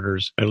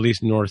headquarters. At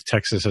least North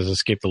Texas has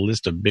escaped the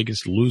list of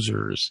biggest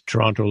losers.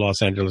 Toronto,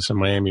 Los Angeles, and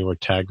Miami were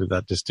tagged with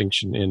that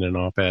distinction in an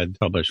op-ed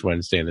published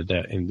Wednesday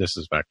and this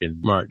is back in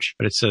March.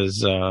 But it says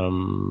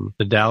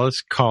the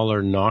Dallas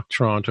Caller knocked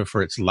Toronto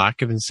for its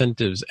lack of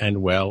incentives and,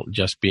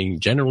 just being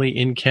generally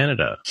in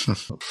Canada.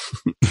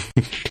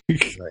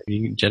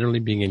 Generally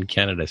being in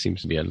Canada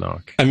seems to be a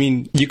knock. I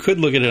mean, you could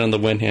look at it on the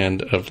one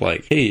hand of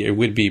like, hey, it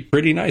would be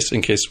pretty nice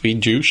in case we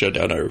do shut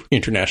down our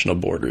international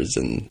borders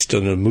and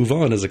still move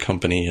on as a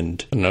company.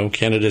 And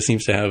Canada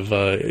seems to have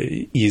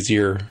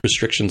easier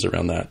restrictions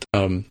around that.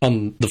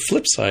 On the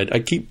flip side, I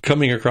keep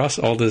coming across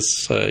all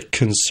this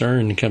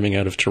concern coming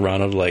out of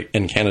Toronto, like,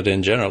 and Canada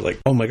in general, general. Like,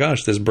 oh my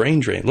gosh, this brain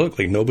drain. Look,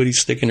 like nobody's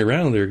sticking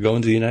around. They're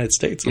going to the United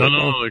States.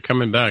 No, they're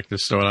coming back.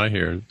 This is what I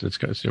hear. It's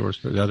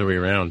the other way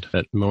around.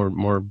 That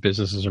more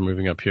businesses are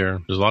moving up here.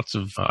 There's lots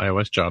of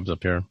iOS jobs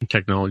up here,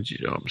 technology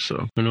jobs.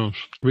 So who knows?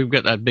 We've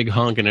got that big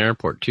honking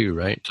airport too,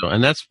 right? So,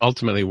 and that's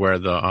ultimately where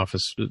the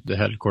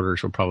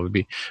headquarters will probably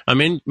be. I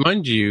mean,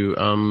 mind you,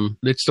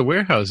 it's the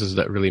warehouses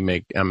that really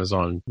make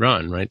Amazon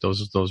run, right?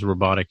 Those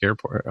robotic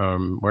airport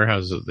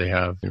warehouses that they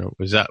have.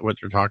 Is that what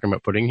they're talking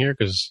about putting here?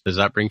 Because does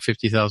that bring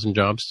 50,000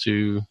 jobs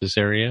to this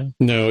area?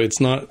 No, it's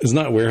not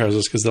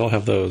warehouses, because they'll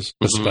have those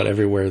just about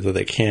everywhere that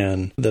they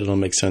can. That it'll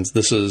make sense.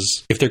 This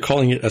is, if they're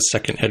calling it a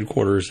second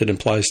headquarters, it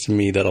implies to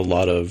me that a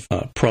lot of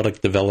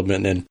product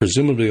development and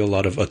presumably a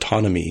lot of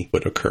autonomy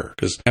would occur,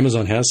 because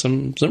Amazon has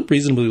some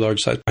reasonably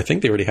large size. I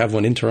think they already have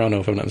one in Toronto,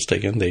 if I'm not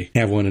mistaken. They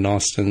have one in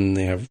Austin.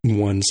 They have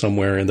one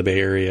somewhere in the Bay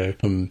Area.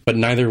 But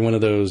neither one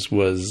of those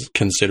was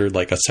considered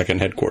like a second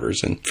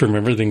headquarters. And from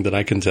everything that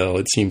I can tell,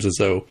 it seems as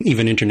though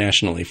even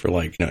internationally for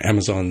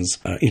Amazon's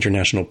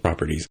international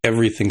properties,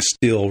 everything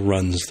still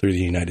runs through the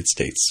United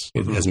States.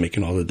 It has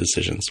making all the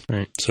decisions.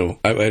 Right. So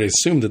I'd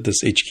assume that this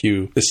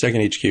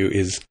second HQ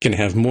is going to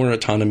have more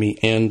autonomy,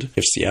 and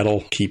if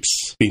Seattle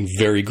keeps being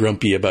very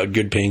grumpy about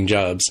good paying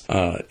jobs,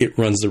 it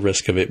runs the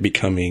risk of it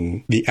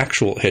becoming the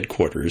actual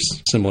headquarters,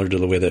 similar to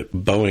the way that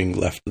Boeing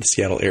left the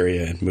Seattle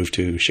area and moved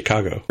to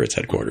Chicago for its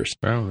headquarters.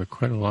 Wow, there are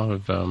quite a lot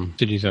of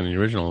cities on the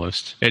original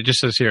list. It just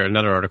says here,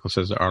 another article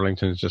says that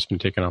Arlington's just been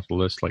taken off the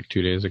list like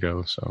 2 days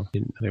ago, so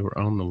they were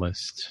on the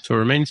list. So it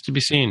remains to be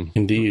seen.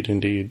 Indeed.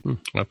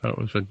 I thought it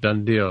was a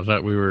done deal. I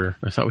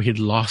thought we had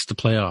lost the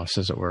playoffs,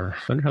 as it were.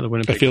 I wonder how the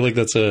Winnipeg... I feel like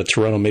that's a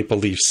Toronto Maple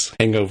Leafs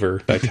hangover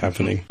back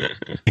happening.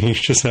 You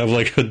just have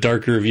like a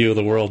darker view of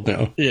the world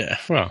now. Yeah,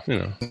 well,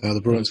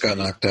 the Bruins got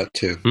knocked out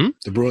too.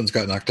 The Bruins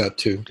got knocked out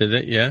too. Did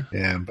they? Yeah.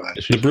 Yeah, but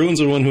the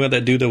Bruins are the one who had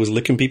that dude that was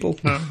licking people.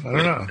 I don't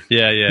know.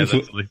 Yeah. That's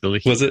the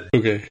licky. Was it?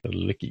 Okay. The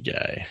licky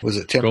guy. Was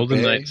it Tampa Golden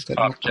Bay Knights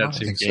top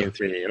Jets in Game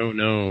 3? Oh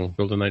no,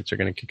 Golden Knights are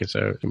going to kick us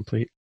out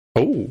complete.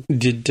 Oh,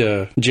 did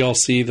y'all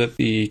see that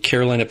the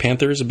Carolina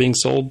Panthers are being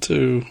sold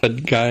to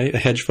a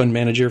hedge fund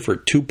manager for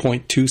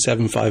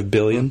 $2.275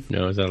 billion?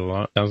 No, is that a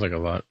lot? Sounds like a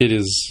lot. It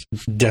is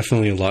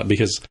definitely a lot,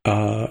 because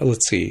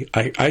let's see.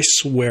 I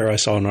swear I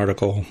saw an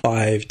article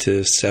 5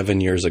 to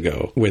 7 years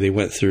ago where they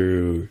went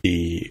through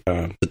the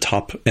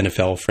top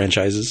NFL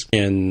franchises,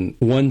 and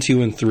 1,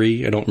 2, and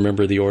 3. I don't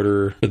remember the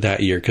order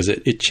that year because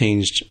it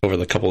changed over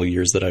the couple of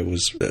years that I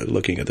was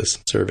looking at this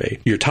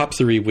survey. Your top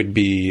 3 would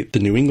be the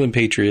New England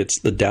Patriots,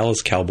 the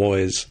Dallas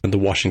Cowboys, and the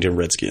Washington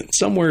Redskins,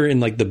 somewhere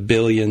in like the $1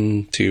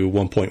 billion to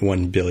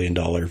 $1.1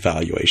 billion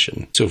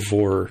valuation. So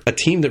for a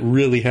team that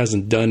really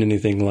hasn't done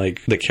anything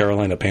like the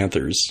Carolina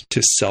Panthers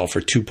to sell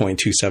for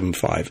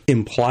 $2.275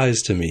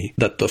 implies to me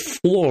that the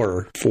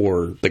floor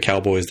for the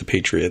Cowboys, the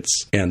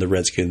Patriots, and the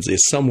Redskins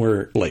is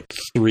somewhere like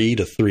 $3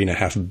 to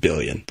 $3.5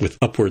 billion, with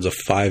upwards of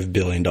 $5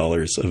 billion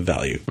of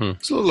value.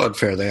 It's a little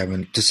unfair they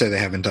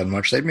haven't done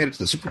much. They made it to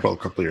the Super Bowl a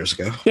couple of years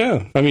ago.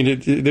 Yeah, I mean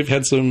they've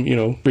had some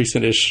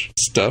recent-ish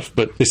stuff,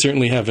 but they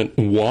certainly haven't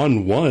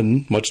won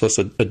one, much less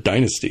a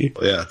dynasty.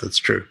 Yeah, that's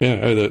true.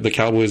 Yeah, the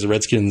Cowboys, the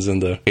Redskins,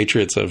 and the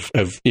Patriots have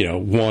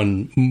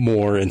won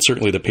more, and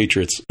certainly the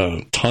Patriots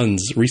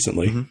tons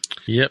recently. Mm-hmm.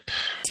 Yep,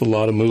 it's a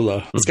lot of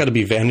moolah. It's got to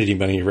be vanity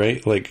money,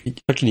 right? Like,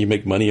 how can you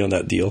make money on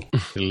that deal?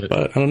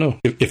 But I don't know.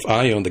 If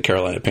I owned the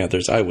Carolina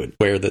Panthers, I would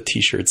wear the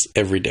T-shirts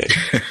every day.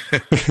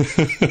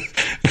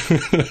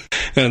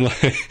 And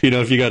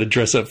if you got to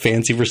dress up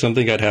fancy for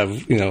something, I'd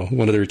have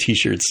one of their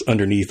T-shirts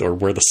underneath, or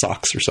wear the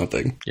socks or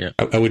something. Yeah,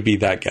 I would be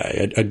that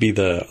guy. I'd be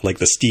the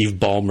Steve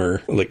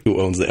Ballmer,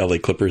 who owns the LA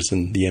Clippers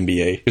and the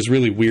NBA. It's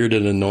really weird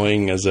and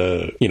annoying as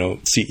a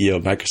CEO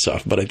of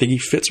Microsoft, but I think he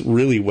fits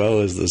really well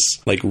as this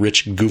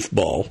rich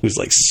goofball who's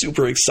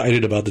super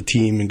excited about the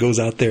team and goes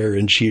out there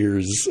and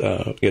cheers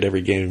at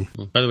every game.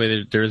 By the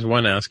way, there is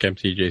one Ask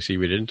MTJC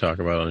we didn't talk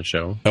about on the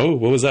show. Oh,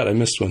 what was that? I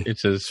missed one. It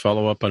says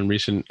follow up on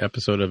recent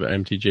episode of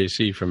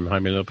MTJC from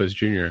Jaime Lopez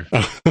Jr.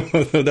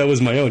 That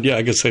was my own. Yeah,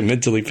 I guess I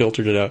mentally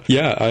filtered it out.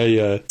 Yeah,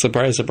 I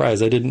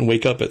surprise. I didn't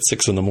wake up at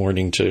 6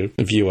 a.m. to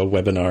view a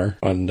webinar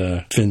on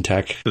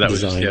fintech so that design.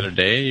 Was just the other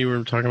day you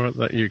were talking about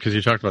that? Because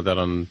you talked about that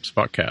on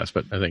Spotcast,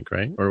 but I think,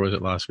 right? Or was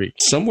it last week?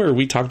 Somewhere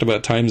we talked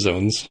about time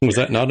zones. Was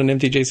that not an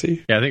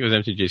MTJC? Yeah, I think it was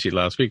MTJC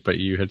last week, but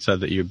you had said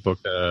that you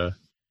booked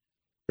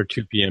for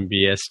 2 p.m.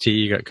 BST.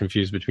 You got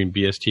confused between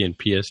BST and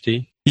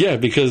PST. Yeah,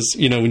 because,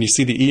 when you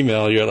see the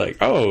email, you're like,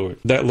 oh,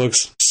 that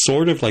looks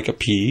sort of like a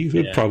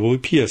P, probably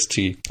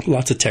PST.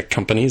 Lots of tech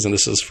companies, and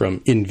this is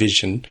from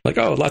InVision,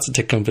 lots of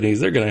tech companies,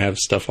 they're going to have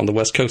stuff on the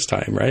West Coast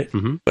time, right?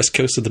 Mm-hmm. West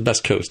Coast is the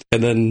best coast.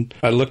 And then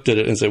I looked at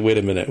it and said, wait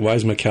a minute, why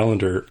is my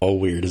calendar all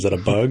weird? Is that a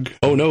bug?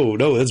 Oh, no,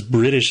 that's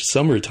British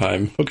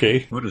summertime.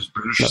 Okay. What is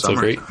British Not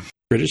summertime? So great.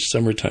 British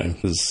summertime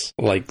was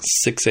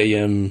 6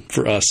 a.m.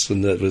 for us,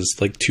 and that was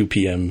 2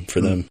 p.m. for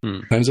them.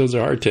 Mm-hmm. Time zones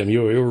are hard, Tim.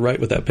 You were right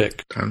with that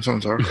pick. Time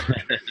zones are.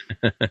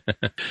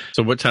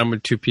 So what time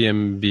would 2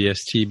 p.m.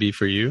 BST be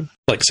for you?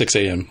 Like 6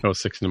 a.m. Oh,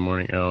 6 in the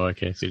morning. Oh,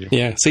 okay. So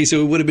yeah. See,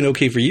 so it would have been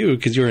okay for you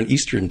because you're on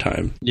Eastern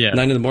time. Yeah.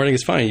 9 in the morning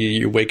is fine.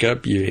 You wake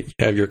up, you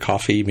have your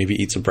coffee, maybe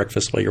eat some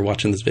breakfast while you're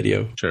watching this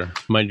video. Sure.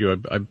 Mind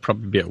you, I'd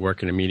probably be at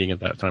work in a meeting at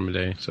that time of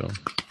day. So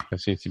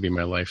that seems to be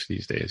my life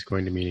these days,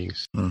 going to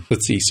meetings.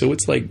 Let's see. So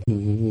it's like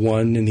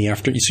 1 in the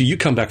afternoon. So you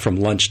come back from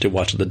lunch to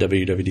watch the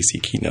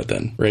WWDC keynote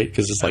then, right?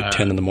 Because it's like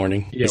 10 in the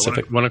morning. Yeah,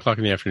 1 o'clock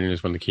in the afternoon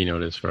is when the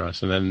keynote is for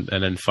us. And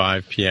then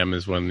 5 p.m.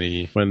 is when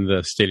the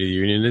State of the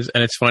Union is.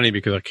 And it's funny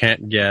because I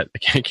can't get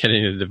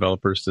any of the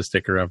developers to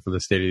stick around for the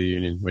State of the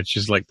Union, which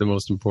is like the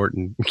most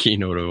important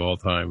keynote of all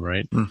time,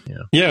 right?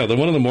 Yeah, the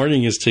one in the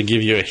morning is to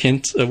give you a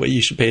hint of what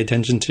you should pay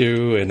attention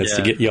to, and it's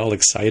to get you all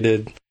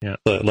excited. Yeah.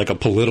 Like a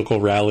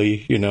political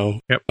rally, you know.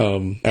 Yep.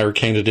 Our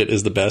candidate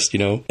is the best, you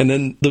know. And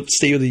then the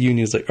State of the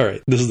Union is like, all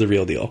right, this is the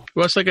real deal.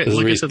 Well, it's like I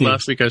said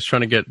last week, I was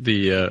trying to get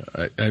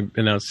I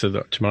announced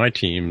to my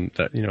team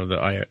that, you know,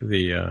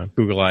 the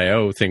Google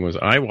I/O thing was,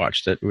 I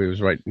watched it. We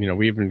was right, you know,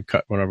 we even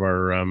cut one of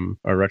our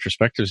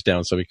retrospectives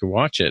down so we could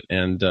watch it,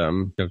 and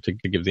you know, to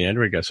give the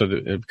Android guys. So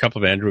a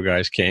couple of Android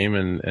guys came,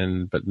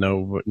 but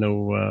no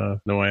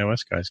iOS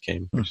guys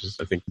came, which is,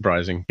 I think,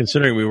 surprising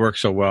considering we work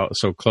so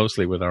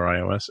closely with our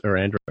iOS or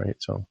Android, right?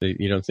 So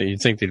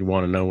you'd think they'd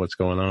want to know what's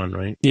going on,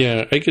 right?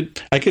 Yeah, I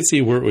could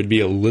see where it would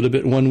be a little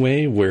bit one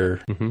way,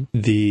 where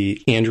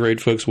the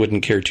Android folks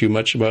wouldn't care too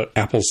much about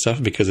Apple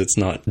stuff because it's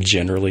not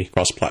generally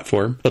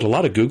cross-platform, but a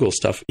lot of Google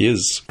stuff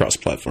is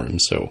cross-platform,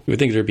 so you would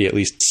think there'd be at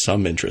least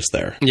some interest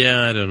there.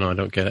 Yeah, I don't know. I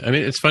don't get it. I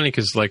mean, it's funny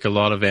because like a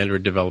lot of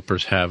Android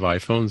developers have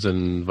iPhones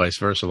and vice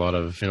versa. A lot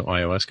of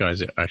iOS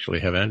guys actually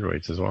have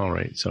Androids as well,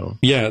 right? So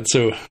yeah.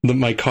 So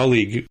my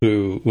colleague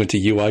who went to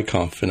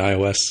UIConf, an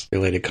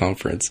iOS-related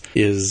conference,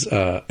 is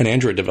an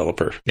Android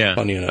developer. Yeah.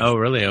 Funny enough. Oh,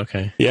 really?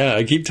 Okay. Yeah,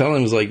 I keep telling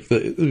him, it's like,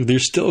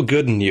 there's still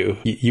good in you.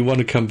 You want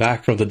to come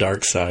back from the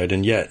dark side,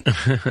 and yet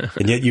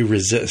you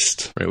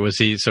resist. Right. Was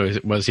he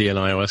an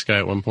iOS guy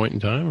at one point in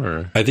time,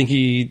 or? I think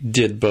he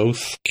did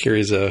both.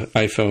 Carries a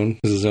iPhone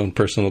as his own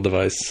personal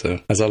device. So,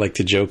 as I like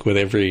to joke with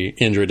every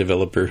Android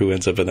developer who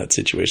ends up in that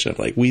situation,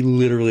 I'm like, we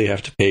literally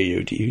have to pay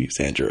you to use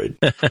Android.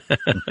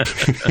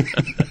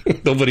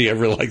 Nobody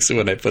ever likes it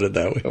when I put it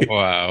that way.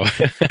 Wow.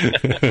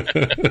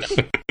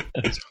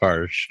 That's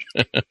harsh.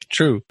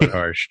 True, but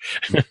harsh.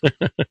 What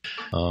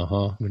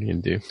are you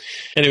going to do?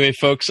 Anyway,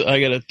 folks, I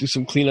got to do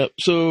some cleanup.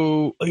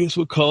 So I guess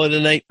we'll call it a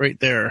night right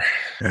there.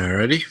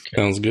 Alrighty.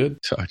 Sounds good.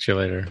 Talk to you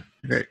later.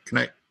 Okay, good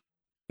night.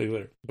 See you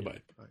later. Bye-bye.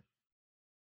 Bye.